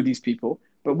disagree with these people,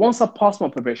 but once I pass my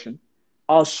probation,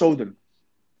 I'll show them.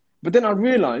 But then I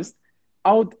realized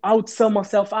I would sell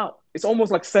myself out. It's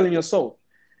almost like selling your soul,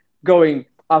 going,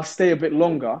 I'll stay a bit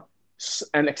longer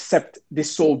and accept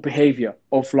this sort of behavior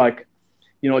of, like,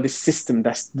 you know, this system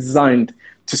that's designed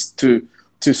to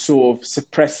sort of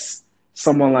suppress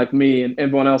someone like me and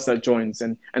everyone else that joins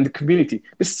and the community.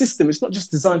 This system is not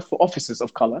just designed for officers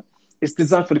of color, it's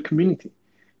designed for the community.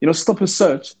 You know, stop and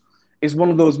search is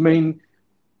one of those main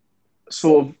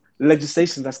sort of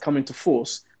legislations that's come into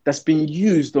force that's being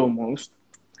used almost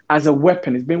as a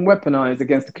weapon. It's been weaponized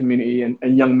against the community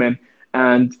and young men.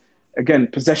 And again,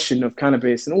 possession of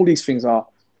cannabis and all these things are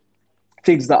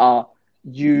things that are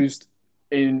used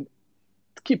to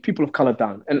keep people of color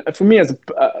down. And for me, as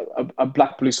a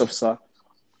Black police officer,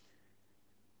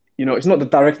 you know, it's not the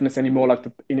directness anymore like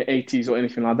in the 80s or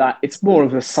anything like that. It's more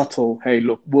of a subtle, hey,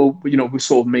 look, we'll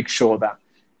sort of make sure that,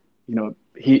 you know,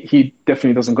 he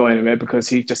definitely doesn't go anywhere because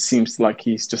he just seems like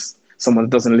he's just someone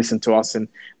that doesn't listen to us, and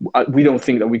we don't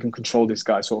think that we can control this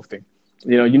guy, sort of thing.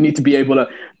 You know, you need to be able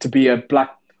to be a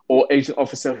Black or Asian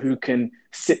officer who can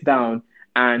sit down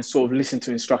and sort of listen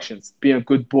to instructions, be a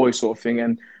good boy, sort of thing,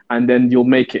 and then you'll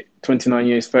make it 29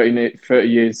 years, 30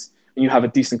 years, and you have a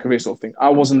decent career, sort of thing. I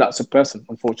wasn't that sort of person,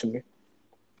 unfortunately.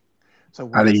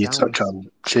 So Ali, you touch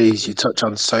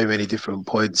on so many different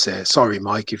points here. Sorry,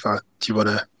 Mike, do you want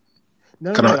to?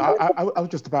 No, I was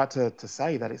just about to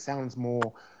say that it sounds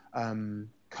more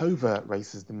covert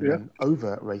racism than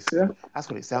overt racism. Yeah. That's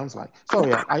what it sounds like.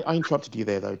 Sorry, I interrupted you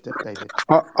there, though, David.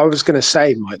 I was going to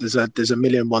say, Mike, there's a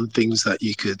million one things that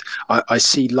you could. I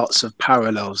see lots of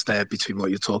parallels there between what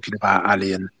you're talking about,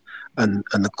 Ali, and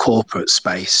the corporate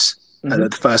space. Mm-hmm.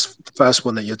 And the first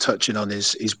one that you're touching on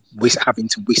is having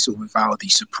to whistle without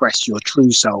suppress your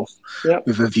true self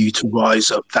with a view to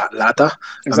rise up that ladder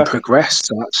and progress.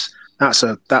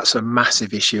 So that's a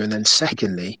massive issue. And then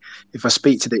secondly, if I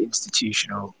speak to the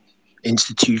institutionally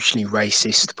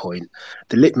racist point,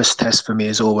 the litmus test for me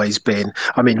has always been,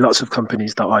 I mean, lots of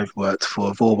companies that I've worked for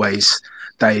have always,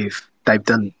 they've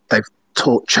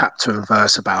taught chapter and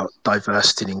verse about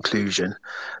diversity and inclusion.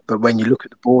 But when you look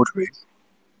at the boardroom,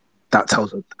 that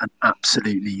tells an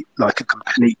absolutely, like, a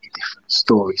completely different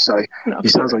story. So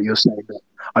it sounds like you're saying that,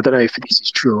 I don't know if this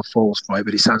is true or false, right?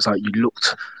 But it sounds like you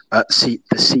looked at the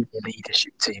senior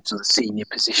leadership teams or the senior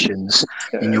positions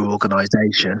in your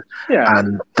organisation,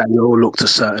 and they all looked a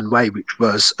certain way, which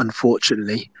was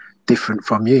unfortunately different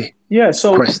from you. Yeah.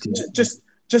 So just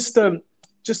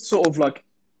sort of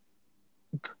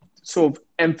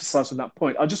emphasize on that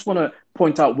point. I just want to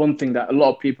point out one thing that a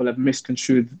lot of people have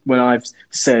misconstrued when I've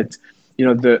said,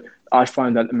 that I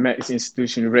find that the Met is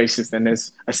institutionally racist and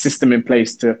there's a system in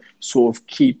place to sort of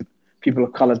keep people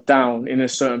of color down in a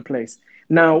certain place.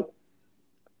 Now,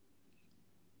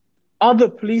 other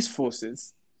police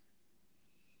forces,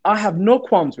 I have no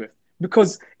qualms with,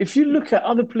 because if you look at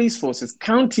other police forces,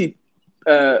 county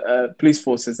police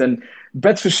forces and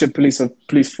Bedfordshire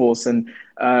police force and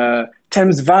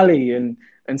Thames Valley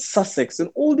and Sussex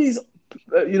and all these,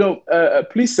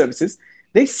 police services,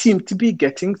 they seem to be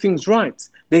getting things right.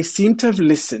 They seem to have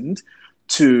listened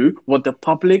to what the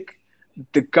public,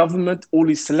 the government, all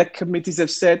these select committees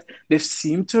have said. They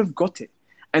seem to have got it.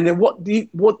 And then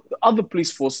what other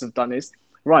police forces have done is,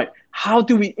 right, how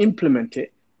do we implement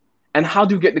it? And how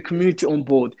do we get the community on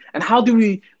board? And how do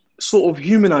we sort of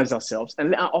humanize ourselves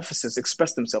and let our officers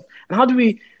express themselves? And how do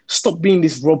we stop being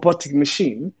this robotic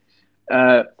machine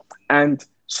and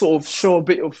sort of show a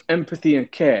bit of empathy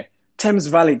and care? Thames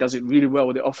Valley does it really well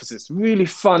with their officers. Really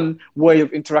fun way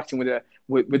of interacting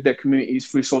with their communities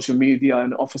through social media,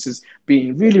 and officers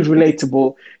being really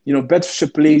relatable. Bedfordshire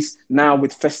Police now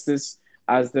with Festus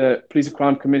as the Police and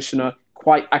Crime Commissioner,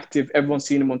 quite active. Everyone's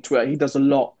seen him on Twitter. He does a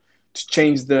lot to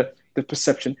change the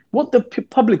perception. What the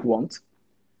public wants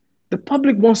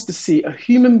to see a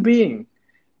human being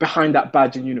behind that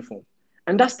badge and uniform.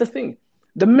 And that's the thing.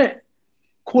 The Met,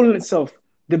 calling itself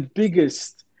the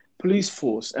biggest police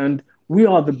force, and we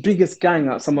are the biggest gang,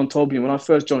 that someone told me when I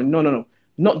first joined. No.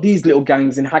 Not these little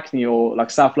gangs in Hackney or like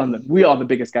South London. We are the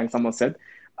biggest gang, someone said.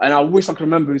 And I wish I could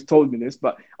remember who's told me this,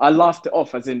 but I laughed it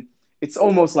off, as in, it's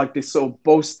almost like this sort of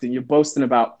boasting. You're boasting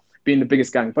about being the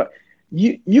biggest gang. But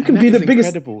you can be the biggest.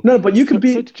 Incredible. No, but you can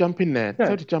be. Sorry to jump in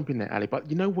there, Ali. But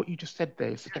you know what you just said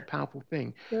there is such a powerful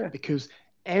thing, because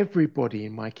everybody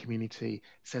in my community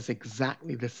says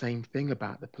exactly the same thing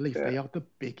about the police. They are the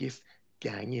biggest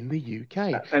gang in the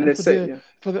UK, and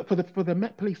for the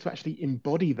Met Police to actually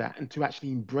embody that and to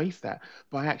actually embrace that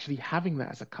by actually having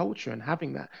that as a culture and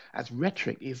having that as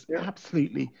rhetoric is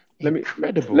absolutely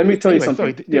incredible. Let me tell you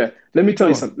something. Let me tell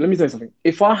you something.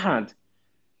 If I had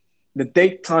the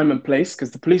date, time, and place,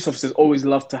 because the police officers always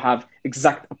love to have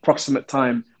exact approximate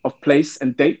time of place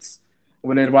and dates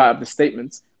when they write up the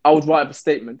statements, I would write up a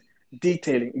statement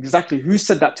detailing exactly who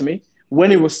said that to me,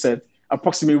 when it was said,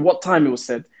 approximately what time it was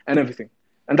said, and everything.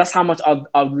 And that's how much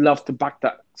I'd love to back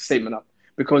that statement up,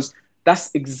 because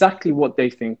that's exactly what they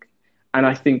think. And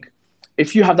I think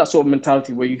if you have that sort of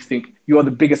mentality where you think you are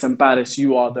the biggest and baddest,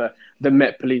 you are the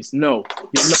Met Police. No,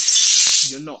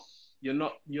 you're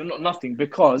not nothing,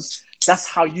 because that's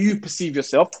how you perceive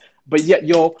yourself, but yet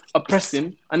you're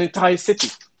oppressing an entire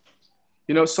city.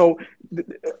 So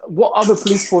what other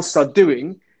police forces are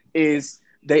doing is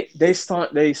they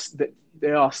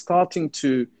are starting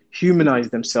to humanize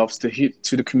themselves to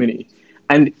the community.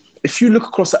 And if you look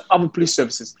across at other police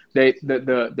services,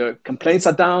 the complaints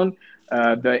are down,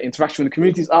 the interaction with the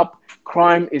community is up,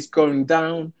 crime is going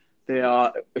down, they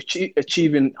are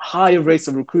achieving higher rates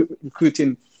of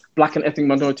recruiting Black and ethnic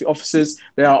minority officers.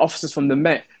 There are officers from the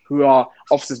Met who are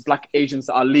officers, Black Asians,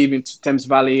 that are leaving to Thames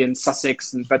Valley and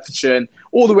Sussex and Bedfordshire and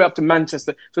all the way up to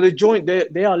Manchester. So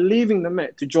they are leaving the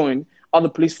Met to join other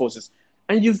police forces.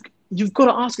 And you've got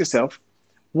to ask yourself,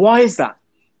 why is that?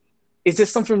 Is there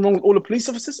something wrong with all the police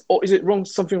officers, or is it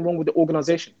something wrong with the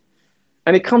organization?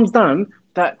 And it comes down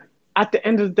that at the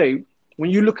end of the day, when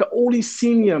you look at all these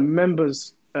senior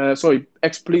members,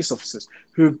 ex-police officers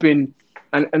who've been,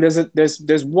 and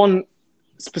there's one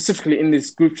specifically in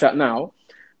this group chat now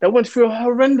that went through a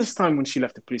horrendous time when she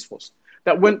left the police force.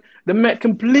 That when the Met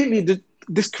completely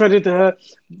discredited her,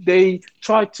 they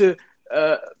tried to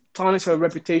tarnish her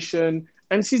reputation,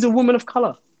 and she's a woman of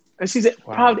color, and she's a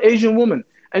proud Asian woman,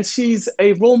 and she's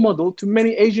a role model to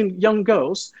many Asian young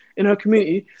girls in her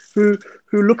community who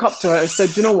look up to her and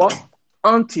said, you know what,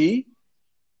 Auntie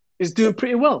is doing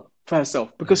pretty well for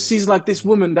herself, because she's like this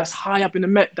woman that's high up in the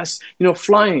Met, that's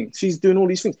flying, she's doing all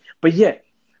these things, but yet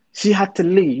she had to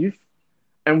leave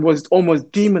and was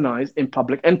almost demonized in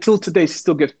public. Until today, she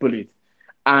still gets bullied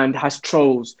and has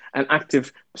trolls and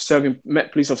active serving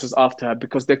Met police officers after her,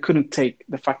 because they couldn't take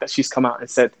the fact that she's come out and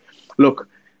said, look,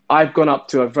 I've gone up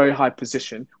to a very high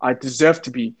position. I deserve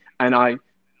to be, and I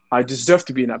deserve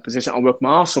to be in that position. I work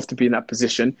my ass off to be in that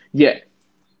position. Yet,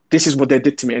 this is what they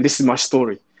did to me, and this is my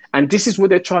story. And this is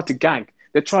what they tried to gag.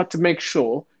 They tried to make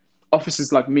sure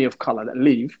officers like me of color that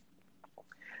leave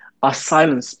are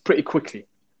silenced pretty quickly.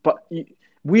 But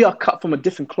we are cut from a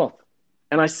different cloth.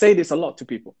 And I say this a lot to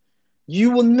people.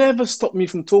 You will never stop me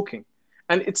from talking.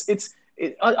 And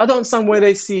I don't understand where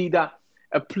they see that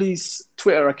a police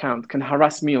Twitter account can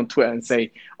harass me on Twitter and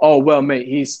say, "Oh, well, mate,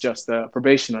 he's just a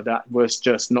probationer that was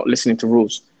just not listening to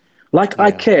rules." Like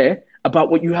I care about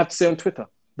what you have to say on Twitter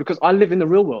because I live in the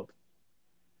real world,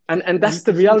 and that's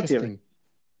the reality of it.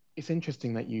 It's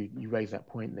interesting that you raise that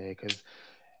point there, because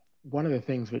one of the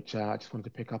things which I just wanted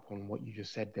to pick up on what you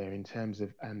just said there in terms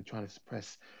of trying to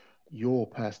suppress your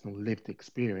personal lived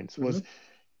experience was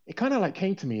it kind of like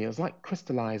came to me. It was like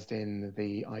crystallized in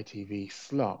the ITV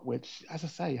slot, which, as I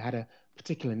say, had a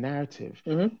particular narrative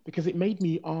because it made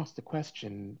me ask the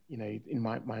question, you know, in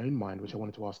my own mind, which I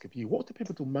wanted to ask of you. What was the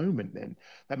pivotal moment then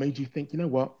that made you think, you know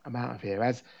what, I'm out of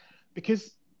here?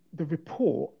 Because the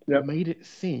report made it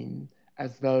seem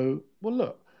as though, well,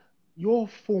 look, your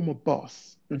former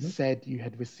boss said you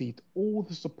had received all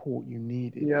the support you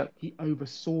needed. Yeah. He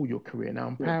oversaw your career. Now,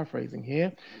 I'm paraphrasing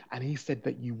here, and he said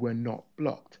that you were not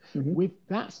blocked. With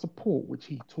that support, which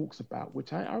he talks about,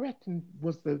 which I reckon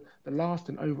was the last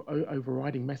and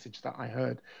overriding message that I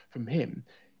heard from him,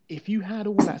 if you had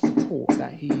all that support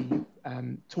that he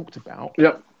talked about,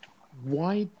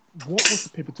 what was the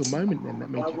pivotal moment then that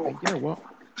made you think, you know what,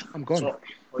 I'm gone?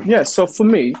 So for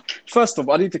me, first of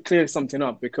all, I need to clear something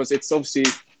up because it's obviously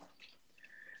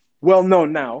well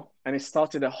known now, and it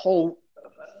started a whole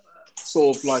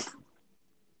sort of like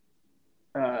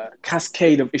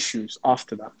cascade of issues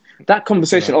after that. That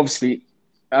conversation, obviously,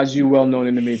 as you well known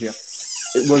in the media,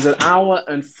 it was an hour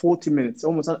and 40 minutes,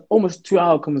 almost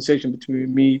 2-hour conversation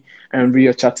between me and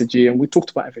Ria Chatterjee, and we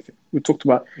talked about everything. We talked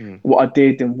about what I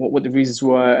did and what the reasons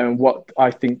were, and what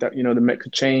I think that, you know, the Met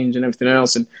could change and everything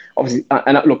else. And obviously,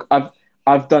 look,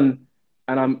 I've done,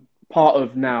 and I'm part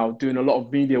of now doing a lot of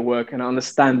media work, and I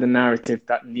understand the narrative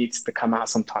that needs to come out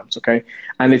sometimes. Okay,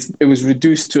 and it was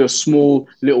reduced to a small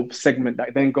little segment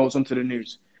that then goes onto the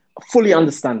news. I fully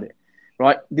understand it.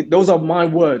 Right, those are my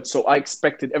words. So I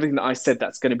expected everything that I said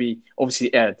that's going to be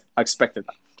obviously aired. I expected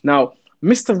that. Now,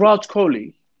 Mr. Raj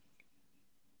Kohli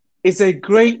is a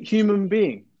great human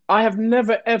being. I have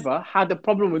never ever had a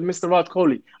problem with Mr. Raj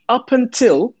Kohli up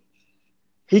until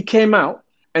he came out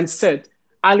and said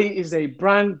Ali is a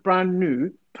brand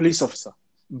new police officer,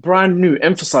 brand new,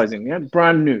 emphasizing,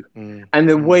 brand new, and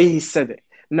the way he said it.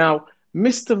 Now,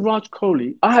 Mr. Raj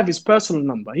Kohli, I have his personal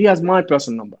number. He has my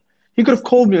personal number. He could have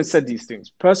called me and said these things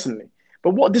personally.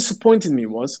 But what disappointed me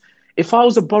was if I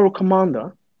was a borough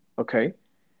commander, okay,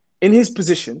 in his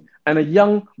position, and a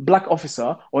young black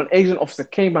officer or an Asian officer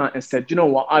came out and said, you know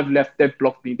what, I've left, they've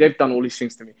blocked me, they've done all these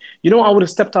things to me. You know what I would have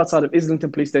stepped outside of Islington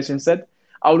Police Station and said?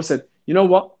 I would have said, you know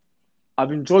what,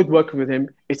 I've enjoyed working with him.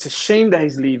 It's a shame that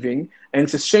he's leaving, and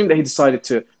it's a shame that he decided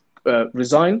to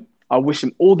resign. I wish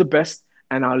him all the best,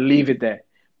 and I'll leave it there.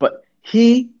 But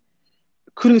he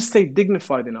couldn't stay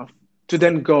dignified enough to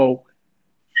then go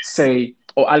say,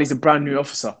 oh, Ali's a brand new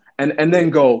officer, and then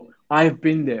go, I've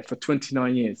been there for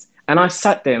 29 years. And I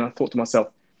sat there and I thought to myself,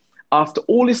 after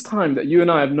all this time that you and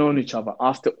I have known each other,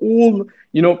 after all,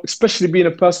 you know, especially being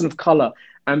a person of color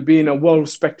and being a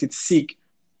well-respected Sikh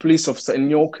police officer in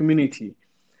your community,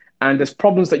 and there's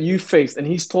problems that you faced, and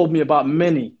he's told me about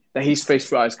many that he's faced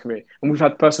throughout his career, and we've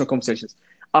had personal conversations.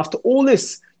 After all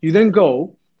this, you then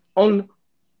go on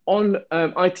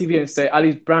ITV and say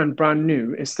Ali's brand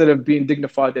new, instead of being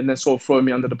dignified and then sort of throwing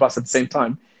me under the bus at the same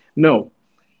time. No,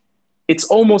 it's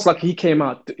almost like he came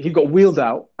out, he got wheeled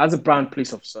out as a brand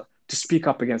police officer to speak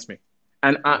up against me,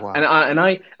 and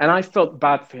I felt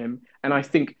bad for him. And I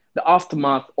think the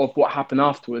aftermath of what happened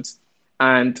afterwards,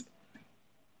 and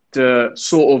the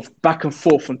sort of back and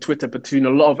forth on Twitter between a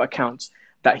lot of accounts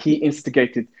that he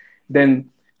instigated, then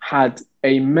had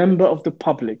a member of the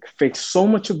public face so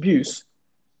much abuse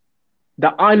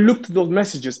that I looked at those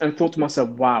messages and thought to myself,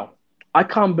 wow, I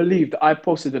can't believe that I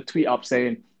posted a tweet up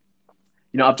saying,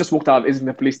 you know, I've just walked out of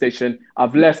Islington Police Station.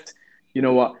 I've left, you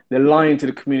know what, they're lying to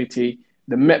the community.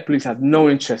 The Met Police have no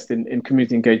interest in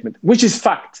community engagement, which is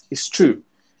fact, it's true.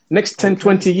 Next 10,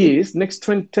 20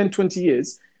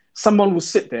 years, someone will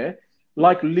sit there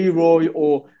like Leroy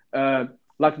or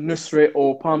like Nusret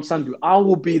or Palm Sandhu. I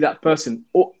will be that person,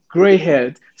 or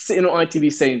grey-haired, sitting on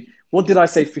ITV saying, what did I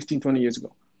say 15, 20 years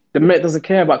ago? The Met doesn't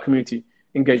care about community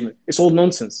engagement. It's all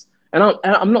nonsense. And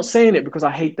I'm not saying it because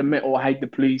I hate the Met or I hate the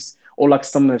police, or like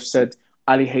someone have said,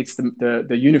 Ali hates the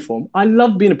uniform. I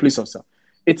love being a police officer.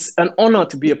 It's an honor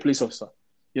to be a police officer.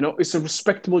 You know, it's a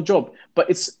respectable job, but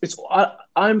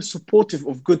I'm supportive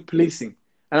of good policing,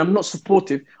 and I'm not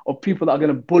supportive of people that are going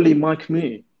to bully my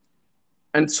community.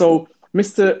 And so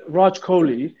Mr. Raj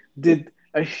Kohli did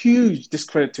a huge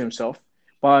discredit to himself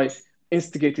by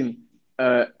instigating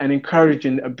and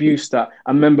encouraging abuse that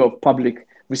a member of public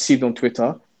received on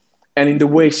Twitter, and in the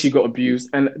way she got abused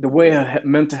and the way her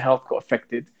mental health got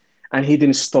affected. and he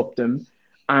didn't stop them.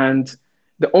 And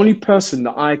the only person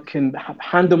that I can have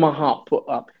hand on my heart put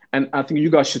up, and I think you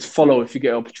guys should follow if you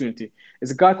get an opportunity,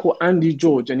 is a guy called Andy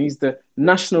George, and he's the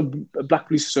National Black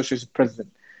Police Association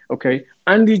president. Okay,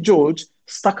 Andy George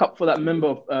stuck up for that member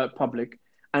of public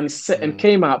and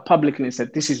came out publicly and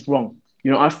said, "This is wrong.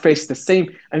 I faced the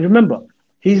same." And remember,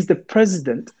 he's the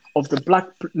president of the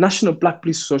National Black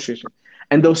Police Association,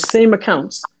 and those same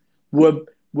accounts were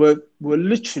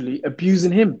literally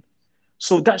abusing him.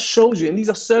 So that shows you, and these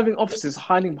are serving officers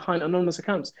hiding behind anonymous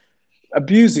accounts,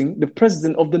 abusing the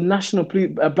president of the National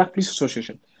Black Police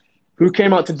Association, who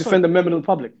came out to defend the member of the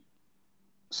public.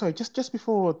 So just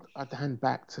before I hand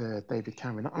back to David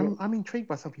Cameron, I'm intrigued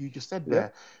by something you just said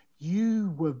there.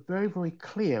 You were very, very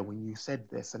clear when you said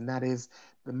this, and that is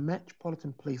the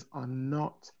Metropolitan Police are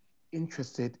not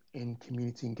interested in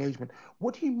community engagement.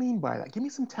 What do you mean by that? Give me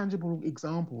some tangible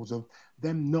examples of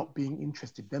them not being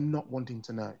interested, them not wanting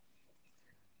to know.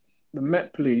 The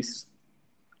Met Police,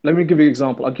 let me give you an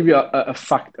example. I'll give you a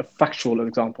factual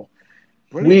example.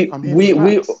 Brilliant.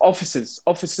 We officers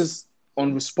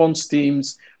on response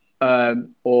teams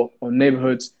or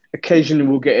neighborhoods occasionally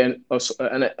will get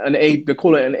an aid. They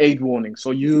call it an aid warning.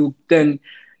 So you then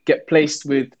get placed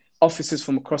with officers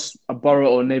from across a borough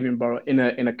or a neighboring borough in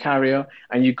a carrier,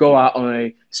 and you go out on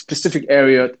a specific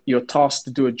area. You're tasked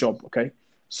to do a job. Okay,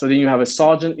 so then you have a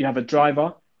sergeant, you have a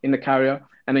driver in the carrier,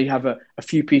 and then you have a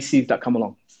few PCs that come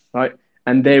along, right?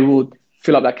 And they will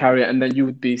fill up that carrier, and then you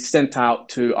would be sent out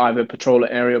to either patrol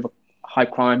an area of high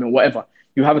crime or whatever.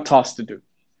 You have a task to do.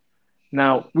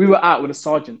 Now, we were out with a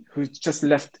sergeant who's just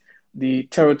left the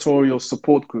territorial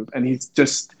support group, and he's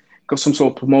just got some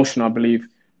sort of promotion, I believe,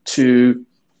 to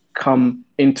come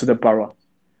into the borough.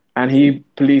 And he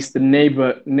policed the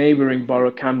neighboring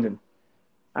borough, Camden.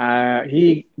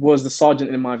 He was the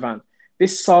sergeant in my van.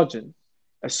 This sergeant,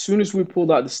 as soon as we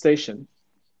pulled out of the station,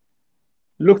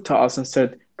 looked at us and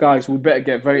said, "Guys, we better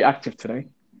get very active today."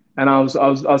 And I was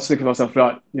thinking to myself,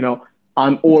 right,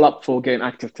 I'm all up for getting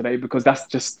active today, because that's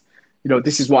just,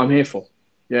 this is what I'm here for.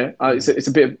 Yeah,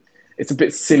 it's a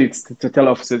bit silly to tell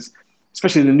officers,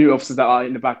 especially the new officers that are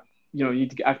in the back, you need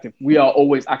to get active. We are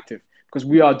always active, because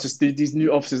we are just these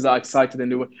new officers that are excited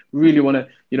and they really want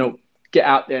to, get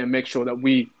out there and make sure that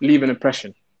we leave an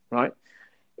impression, right?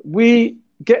 We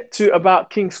get to about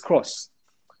King's Cross.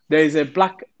 There's a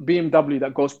black BMW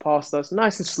that goes past us,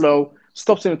 nice and slow,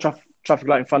 stops in a traffic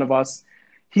light in front of us.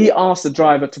 He asked the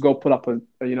driver to go pull up,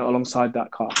 alongside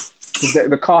that car, because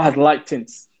the car had light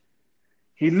tints.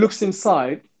 He looks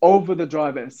inside over the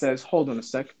driver and says, "Hold on a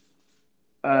sec.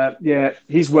 Yeah,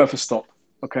 he's worth a stop."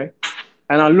 Okay.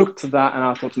 And I looked at that and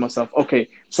I thought to myself, okay,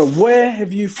 so where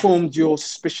have you formed your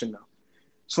suspicion now?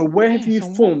 So where have you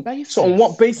formed? So on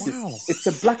what basis? Wow. It's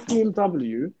a black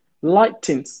BMW, light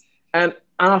tints, and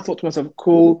I thought to myself,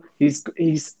 cool. He's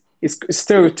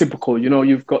stereotypical.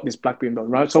 You've got this black BMW,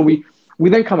 right? So we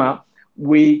then come out,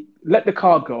 we let the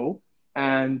car go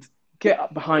and get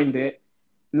up behind it.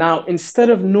 Now, instead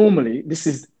of normally,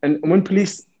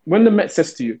 when the Met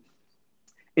says to you,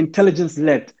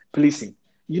 intelligence-led policing,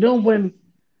 when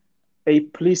a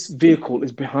police vehicle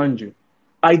is behind you,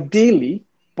 ideally,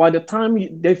 by the time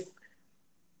they've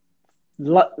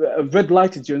red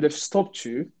lighted you and they've stopped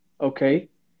you, okay,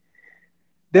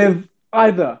 they've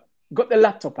either got their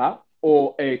laptop out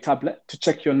or a tablet to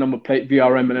check your number plate,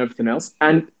 VRM and everything else,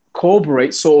 and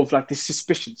corroborate sort of like this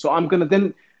suspicion. So I'm going to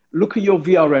then look at your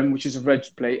VRM, which is a reg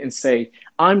plate, and say,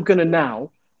 I've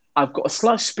got a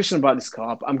slight suspicion about this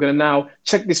car, but I'm going to now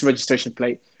check this registration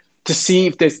plate to see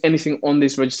if there's anything on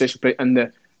this registration plate and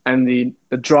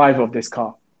the driver of this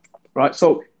car, right?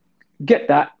 So get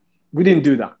that. We didn't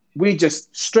do that. We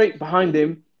just straight behind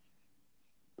him,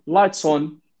 lights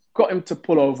on, got him to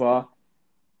pull over,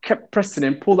 kept pressing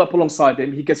him, pulled up alongside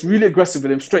him. He gets really aggressive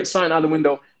with him, straight sign out the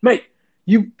window. "Mate,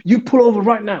 you pull over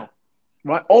right now,"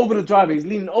 right? Over the driver. He's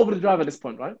leaning over the driver at this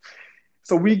point, right?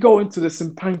 So we go into the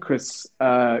St. Pancras,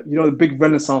 the big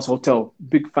Renaissance hotel,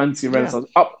 big fancy Renaissance,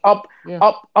 up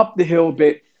the hill a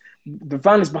bit. The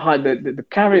van is behind, the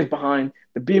carrier is behind,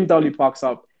 the BMW parks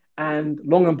up, and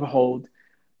long and behold,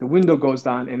 the window goes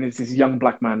down and it's this young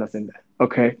black man that's in there,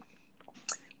 okay?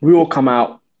 We all come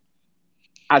out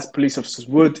as police officers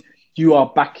would. You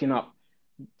are backing up,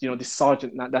 this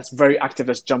sergeant that's very active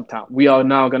that's jumped out. We are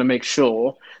now going to make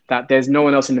sure that there's no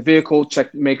one else in the vehicle,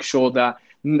 make sure that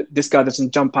this guy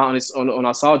doesn't jump out on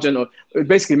our sergeant, or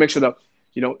basically make sure that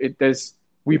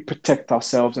we protect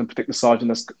ourselves and protect the sergeant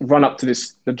that's run up to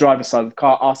the driver's side of the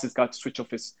car, ask this guy to switch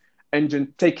off his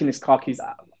engine, taking his car keys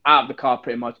out of the car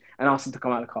pretty much, and ask him to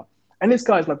come out of the car. And this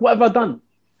guy's like, "What have I done?"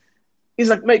 He's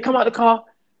like, "Mate, come out of the car."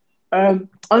 I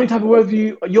need to have a word with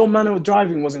you. Your manner of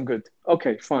driving wasn't good.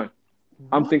 Okay, fine.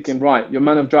 I'm thinking, right, your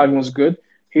manner of driving was good.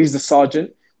 He's the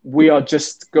sergeant. We are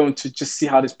just going to just see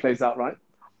how this plays out, right?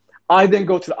 I then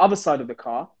go to the other side of the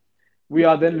car. We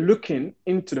are then looking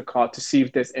into the car to see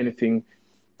if there's anything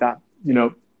that,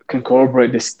 can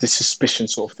corroborate this suspicion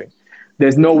sort of thing.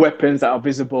 There's no weapons that are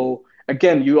visible.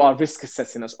 Again, you are risk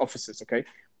assessing as officers, okay?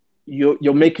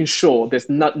 You're making sure there's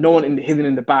no one hidden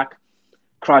in the back,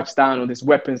 crouched down, or there's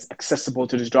weapons accessible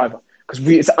to this driver. Because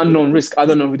it's an unknown risk. I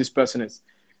don't know who this person is.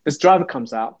 This driver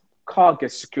comes out, car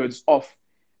gets secured, it's off.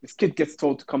 This kid gets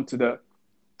told to come to the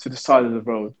side of the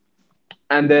road.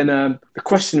 And then the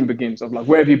questioning begins of like,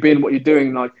 where have you been? What are you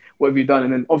doing? Like, what have you done?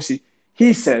 And then obviously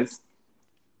he says,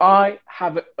 I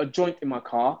have a joint in my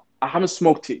car. I haven't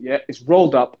smoked it yet. It's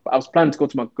rolled up, but I was planning to go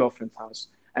to my girlfriend's house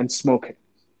and smoke it.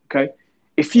 Okay.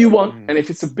 If you want, and if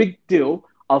it's a big deal,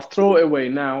 I'll throw it away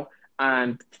now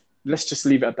and let's just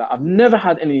leave it at that.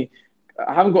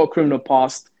 I haven't got a criminal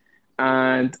past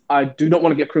and I do not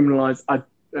want to get criminalized. I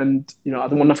don't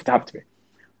want nothing to happen to me.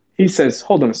 He says,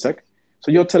 hold on a sec.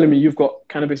 So you're telling me you've got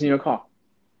cannabis in your car?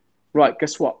 Right,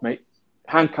 guess what, mate?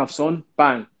 Handcuffs on,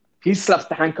 bang. He slaps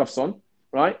the handcuffs on,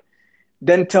 right?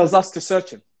 Then tells us to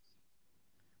search him.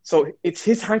 So it's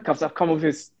his handcuffs that come with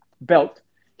his belt.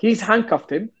 He's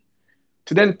handcuffed him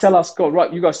to then tell us, go,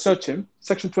 right, you guys search him.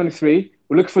 Section 23,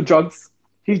 we're looking for drugs.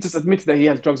 He just admitted that he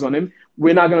has drugs on him.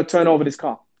 We're now going to turn over this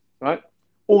car, right?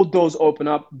 All doors open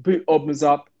up, boot opens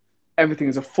up. Everything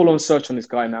is a full-on search on this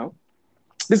guy now.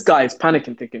 This guy is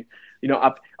panicking, thinking,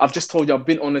 I've just told you, I've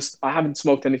been honest. I haven't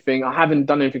smoked anything. I haven't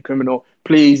done anything criminal.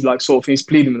 Please, like, sort of thing. He's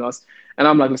pleading with us. And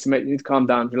I'm like, listen, mate, you need to calm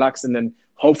down, relax, and then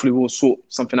hopefully we'll sort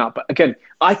something out. But again,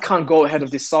 I can't go ahead of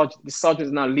this sergeant. This sergeant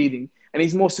is now leading, and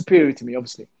he's more superior to me,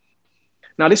 obviously.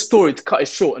 Now, this story, to cut it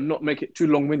short and not make it too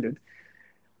long-winded,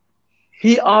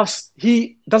 he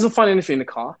doesn't find anything in the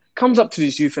car, comes up to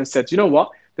this youth and says, you know what?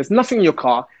 There's nothing in your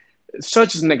car.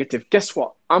 Search is negative. Guess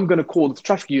what? I'm going to call the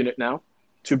traffic unit now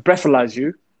to breathalyze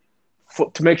you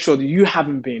to make sure that you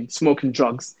haven't been smoking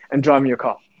drugs and driving your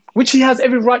car, which he has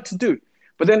every right to do.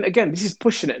 But then again, this is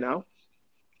pushing it now.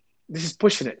 This is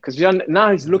pushing it because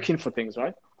now he's looking for things,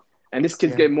 right? And this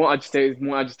kid's getting more agitated,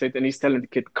 and he's telling the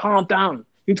kid, calm down.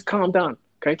 You need to calm down,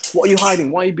 okay? What are you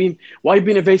hiding? Why are you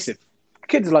being evasive? The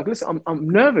kid's like, listen, I'm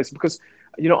nervous because,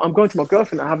 I'm going to my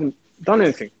girlfriend. I haven't done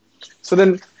anything. So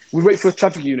then we wait for the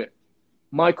traffic unit.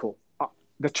 Michael,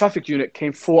 the traffic unit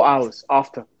came 4 hours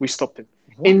after we stopped him.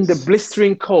 What? In the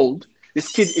blistering cold,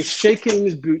 this kid is shaking in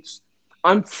his boots.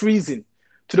 I'm freezing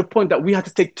to the point that we had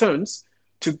to take turns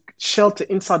to shelter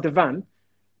inside the van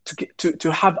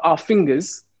to have our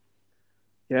fingers,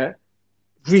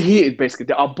 reheated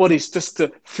basically. Our bodies just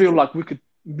to feel like we could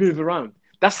move around.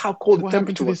 That's how cold the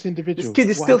temperature was. This kid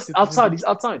is still outside. He's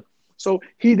outside. So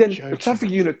the traffic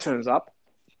unit turns up.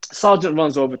 Sergeant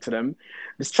runs over to them.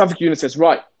 This traffic unit says,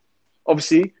 right,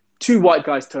 obviously, 2 white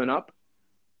guys turn up.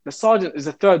 The sergeant is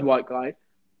the 3rd white guy.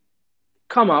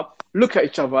 Come up, look at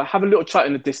each other, have a little chat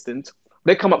in the distance.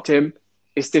 They come up to him.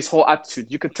 It's this whole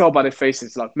attitude. You can tell by their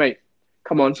faces, like, mate,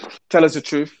 come on, tell us the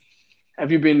truth.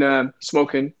 Have you been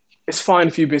smoking? It's fine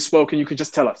if you've been smoking. You can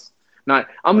just tell us. Now,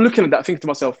 I'm looking at that, thinking to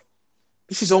myself,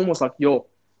 this is almost like you're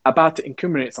about to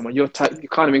incriminate someone. You're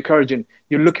kind of encouraging.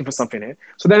 You're looking for something here.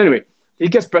 So then anyway, he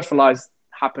gets breathalyzed,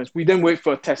 happens. We then wait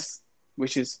for a test,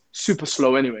 which is super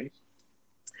slow anyway.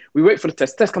 We wait for the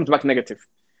test. Test comes back negative.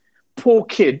 Poor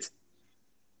kid,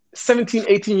 17,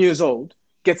 18 years old,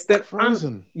 gets that.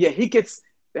 Frozen. He gets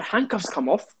the handcuffs come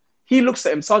off. He looks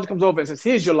at him. Sergeant comes over and says,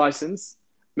 here's your license,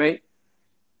 mate.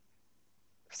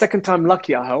 Second time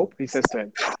lucky, I hope, he says to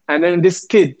him. And then this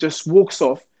kid just walks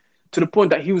off to the point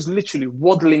that he was literally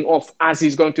waddling off as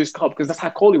he's going to his car because that's how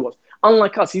cold he was.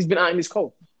 Unlike us, he's been out in this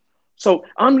cold. So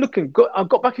I'm looking, I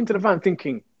got back into the van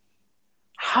thinking,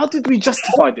 how did we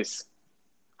justify this?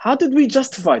 How did we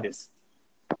justify this?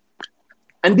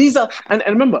 And these are, and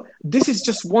remember, this is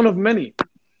just one of many.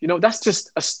 That's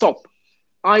just a stop.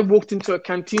 I walked into a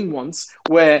canteen once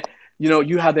where,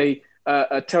 you had a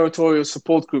territorial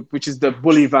support group, which is the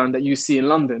bully van that you see in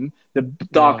London, the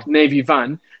dark navy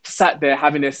van, sat there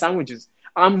having their sandwiches.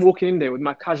 I'm walking in there with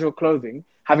my casual clothing,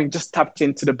 having just tapped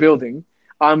into the building.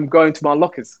 I'm going to my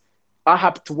lockers. I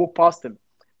happen to walk past them.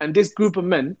 And this group of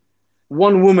men,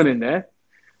 one woman in there,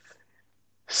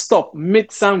 stopped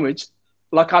mid-sandwich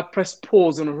like I pressed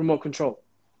pause on a remote control.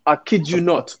 I kid you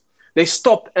not. They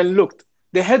stopped and looked.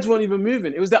 Their heads weren't even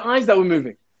moving. It was their eyes that were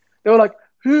moving. They were like,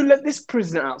 who let this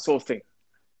prisoner out, sort of thing,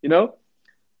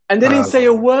 And they didn't say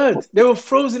a word. They were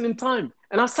frozen in time.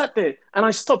 And I sat there and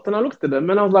I stopped and I looked at them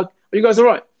and I was like, are you guys all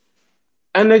right?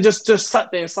 And they just sat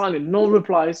there in silence, no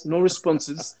replies, no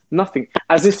responses, nothing,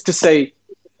 as if to say,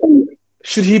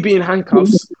 should he be in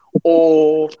handcuffs?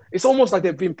 Or it's almost like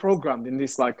they've been programmed in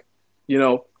this, like, you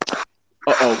know,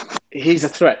 he's a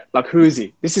threat. Like, who is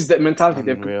he? This is the mentality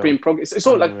they've been programmed. It's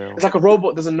all like, it's like a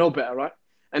robot doesn't know better, right?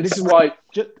 And this is why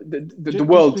the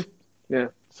world, yeah.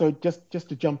 So just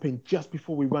to jump in, just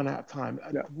before we run out of time,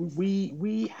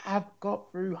 we have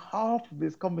got through half of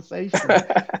this conversation,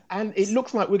 and it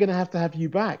looks like we're going to have you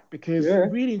back, because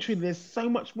really and truly, there's so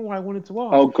much more I wanted to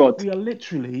ask. Oh God, we are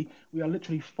literally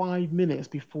 5 minutes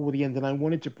before the end, and I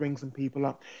wanted to bring some people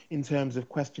up in terms of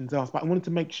questions asked, but I wanted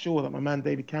to make sure that my man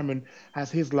David Cameron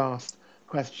has his last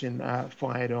question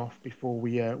fired off before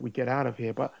we get out of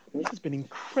here. But this has been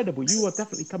incredible. You are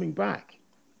definitely coming back,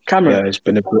 Cameron. Yeah, it's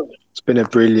been a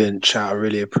brilliant chat. I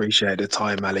really appreciate the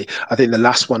time, Ali. I think the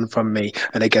last one from me,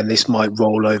 and again, this might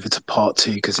roll over to part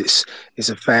 2 because it's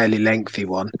a fairly lengthy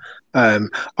one. I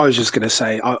was just going to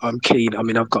say I'm keen. I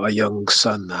mean, I've got a young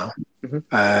son now,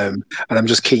 and I'm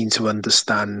just keen to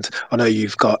understand. I know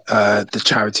you've got the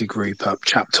charity group up,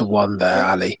 chapter 1 there,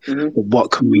 Ali. But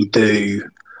what can we do?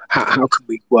 How can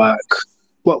we work?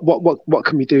 What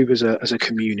can we do as a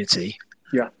community?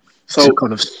 Yeah. So to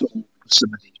kind of solve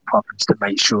some of these problems to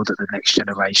make sure that the next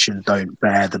generation don't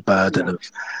bear the burden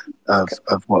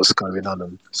of what's going on.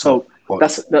 And so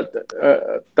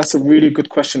that's a really good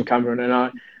question, Cameron, and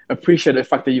I appreciate the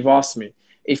fact that you've asked me.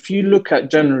 If you look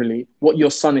at generally what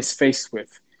your son is faced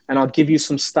with, and I'll give you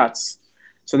some stats.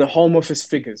 So the Home Office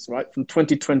figures, right, from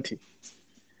 2020,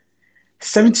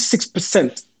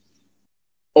 76%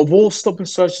 of all stop and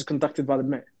searches conducted by the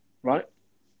Met, right,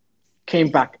 came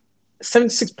back.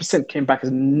 76% came back as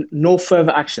no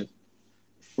further action,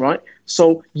 right?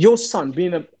 So your son,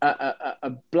 being a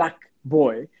black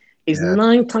boy, is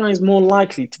 9 times more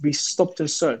likely to be stopped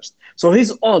and searched. So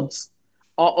his odds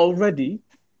are already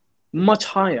much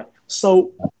higher.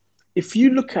 So if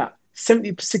you look at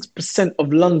 76%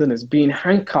 of Londoners being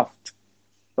handcuffed,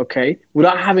 okay,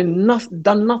 without having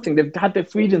done nothing, they've had their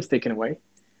freedoms taken away.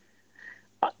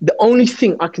 The only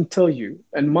thing I can tell you,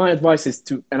 and my advice is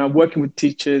and I'm working with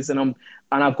teachers, and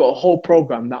I've got a whole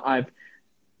program that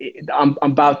I'm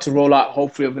about to roll out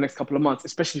hopefully over the next couple of months,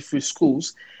 especially through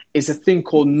schools, is a thing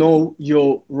called Know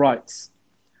Your Rights.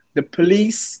 The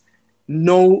police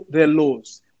know their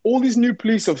laws. All these new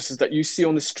police officers that you see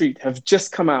on the street have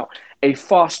just come out a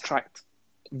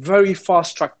very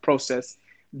fast-tracked process.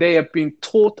 They have been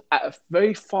taught at a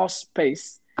very fast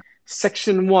pace,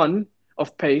 Section 1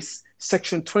 of PACE,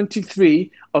 Section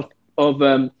 23 of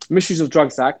Misuse of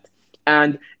Drugs Act,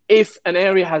 and if an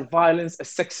area has violence, a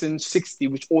Section 60,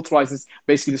 which authorizes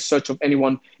basically the search of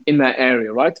anyone in that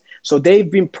area, right? So they've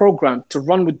been programmed to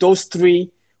run with those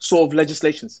 3 sort of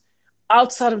legislations.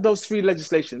 Outside of those 3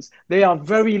 legislations, they are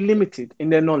very limited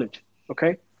in their knowledge,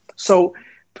 okay? So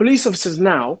police officers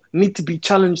now need to be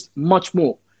challenged much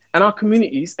more. And our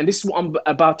communities, and this is what I'm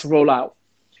about to roll out,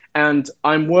 and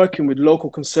I'm working with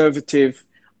local conservative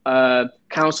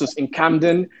councils in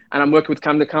Camden, and I'm working with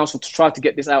Camden Council to try to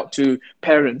get this out to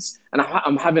parents. And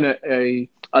I'm having a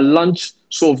lunch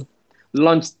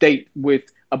date with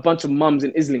a bunch of mums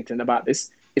in Islington about this.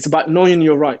 It's about knowing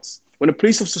your rights. When a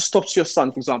police officer stops your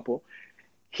son, for example,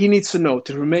 he needs to know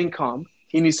to remain calm.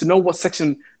 He needs to know what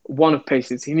Section 1 of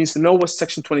PACE is. He needs to know what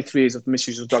Section 23 is of the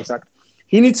Misuse of Drugs Act.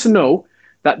 He needs to know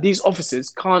that these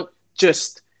officers can't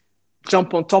just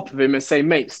jump on top of him and say,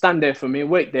 mate, stand there for me,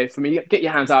 wait there for me, get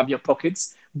your hands out of your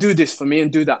pockets, do this for me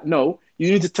and do that. No,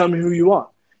 you need to tell me who you are.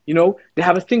 You know, they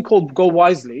have a thing called Go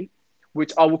Wisely,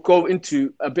 which I will go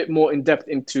into a bit more in depth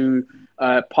into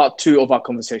part 2 of our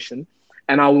conversation.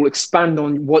 And I will expand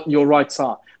on what your rights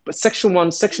are. But Section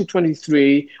 1, Section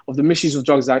 23 of the Misuse of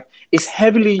Drugs Act is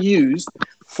heavily used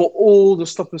for all the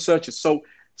stop and searches. So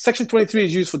Section 23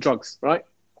 is used for drugs, right?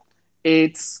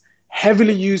 It's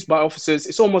heavily used by officers.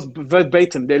 It's almost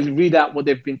verbatim. They'll read out what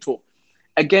they've been taught.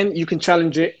 Again, you can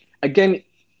challenge it. Again,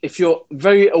 if you're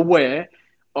very aware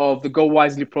of the Go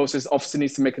Wisely process, officer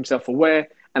needs to make himself aware.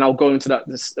 And I'll go into that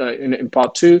in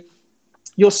part 2.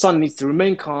 Your son needs to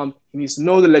remain calm. He needs to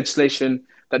know the legislation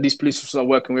that these police officers are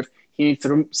working with. He needs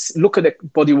to look at the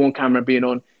body-worn camera being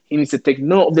on. He needs to take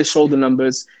note of the shoulder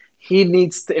numbers. He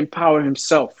needs to empower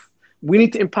himself. We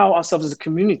need to empower ourselves as a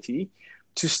community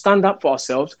to stand up for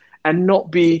ourselves and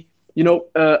not be,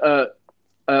 a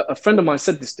friend of mine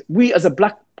said this. We as a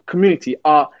black community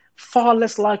are far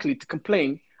less likely to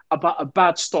complain about a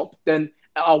bad stop than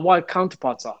our white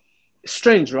counterparts are.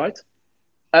 Strange, right?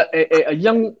 A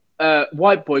young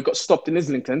white boy got stopped in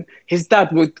Islington. His dad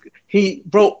he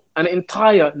wrote an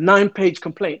entire 9-page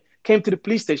complaint, came to the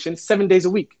police station 7 days a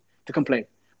week to complain.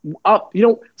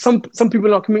 Some people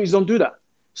in our communities don't do that.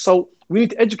 So we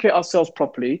need to educate ourselves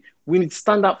properly. We need to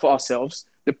stand up for ourselves.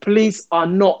 The police are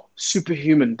not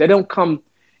superhuman. They don't come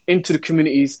into the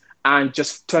communities and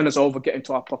just turn us over, get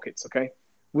into our pockets, okay?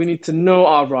 We need to know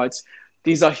our rights.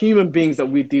 These are human beings that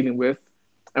we're dealing with,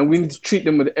 and we need to treat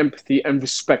them with empathy and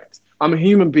respect. I'm a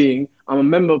human being. I'm a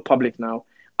member of the public now.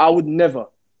 I would never,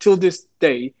 till this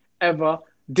day, ever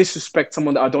disrespect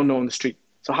someone that I don't know on the street.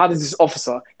 So how does this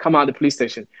officer come out of the police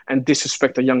station and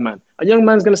disrespect a young man? A young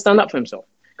man's going to stand up for himself,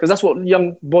 because that's what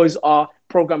young boys are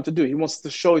programmed to do. He wants to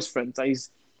show his friends that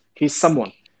he's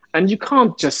someone. And you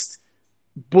can't just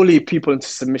bully people into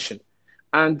submission.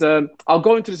 And I'll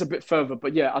go into this a bit further,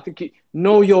 but yeah, I think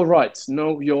know your rights.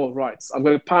 Know your rights. I'm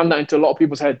going to pound that into a lot of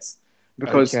people's heads,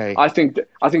 because I think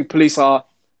police are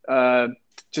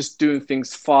just doing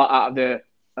things far out of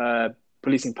their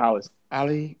policing powers.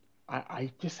 Ali,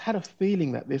 I just had a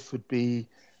feeling that this would be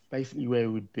basically where it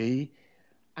would be.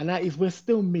 And that is, we're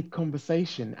still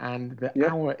mid-conversation and the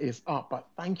hour is up. But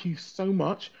thank you so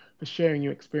much for sharing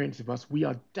your experience with us. We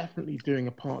are definitely doing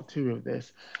a part 2 of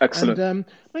this. Excellent. And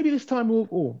maybe this time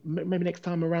maybe next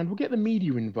time around, we'll get the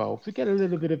media involved to get a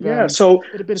little bit of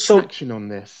traction on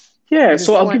this. Yeah,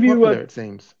 so I'll give you it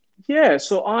seems. Yeah,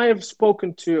 so I have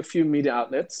spoken to a few media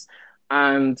outlets,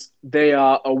 and they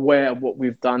are aware of what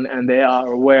we've done, and they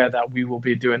are aware that we will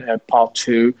be doing a part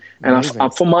 2. And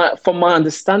from my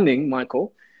understanding,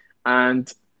 Michael,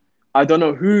 and I don't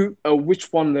know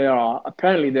which one they are.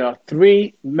 Apparently, there are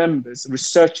 3 members,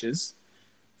 researchers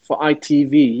for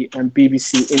ITV and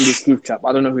BBC in this group chat.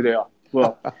 I don't know who they are.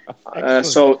 Well,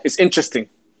 so it's interesting.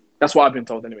 That's what I've been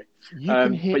told anyway. You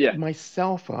can hit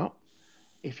myself up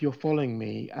if you're following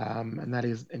me, and that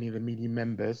is any of the media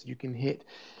members. You can hit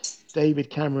David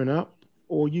Cameron up,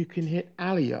 or you can hit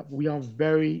Ali up. We are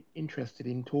very interested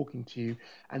in talking to you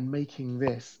and making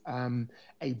this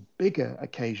a bigger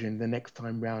occasion the next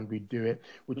time round we do it,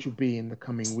 which will be in the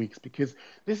coming weeks, because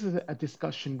this is a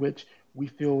discussion which we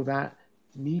feel that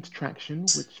needs traction,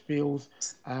 which feels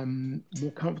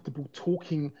more comfortable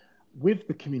talking with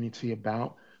the community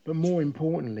about, but more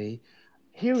importantly,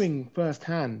 hearing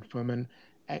firsthand from an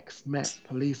ex-Met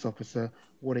police officer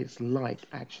what it's like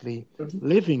actually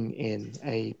living in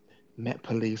a Met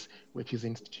Police, which is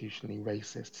institutionally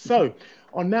racist. So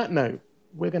on that note,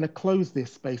 we're going to close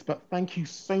this space, but thank you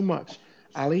so much,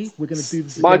 Ali. We're going to do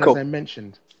this again, Michael, as I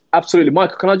mentioned. Absolutely.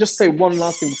 Michael, can I just say one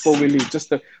last thing before we leave, just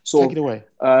to sort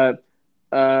of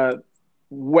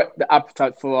whet the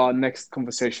appetite for our next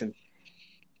conversation?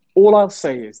 All I'll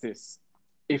say is this: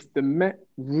 if the Met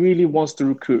really wants to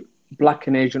recruit Black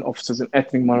and Asian officers and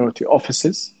ethnic minority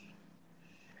officers,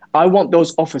 I want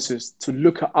those officers to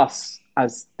look at us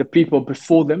as the people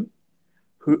before them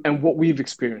and what we've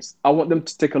experienced. I want them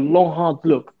to take a long, hard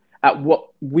look at what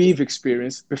we've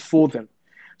experienced before them.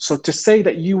 So to say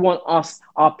that you want us,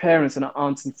 our parents and our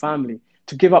aunts and family,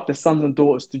 to give up their sons and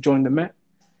daughters to join the Met,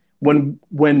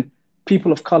 when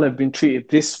people of color have been treated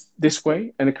this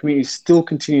way and the community still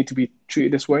continue to be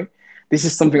treated this way, this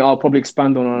is something I'll probably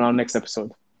expand on our next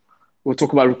episode. We'll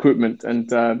talk about recruitment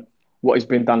and what is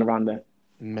being done around there.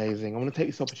 Amazing. I want to take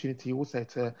this opportunity also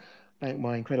to thank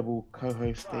my incredible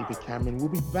co-host, David Cameron. We'll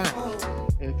be back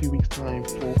in a few weeks' time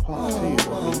for part 2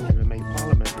 of the MMA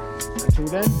Parliament. Until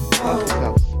then, help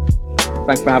yourselves.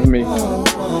 Thanks for having me.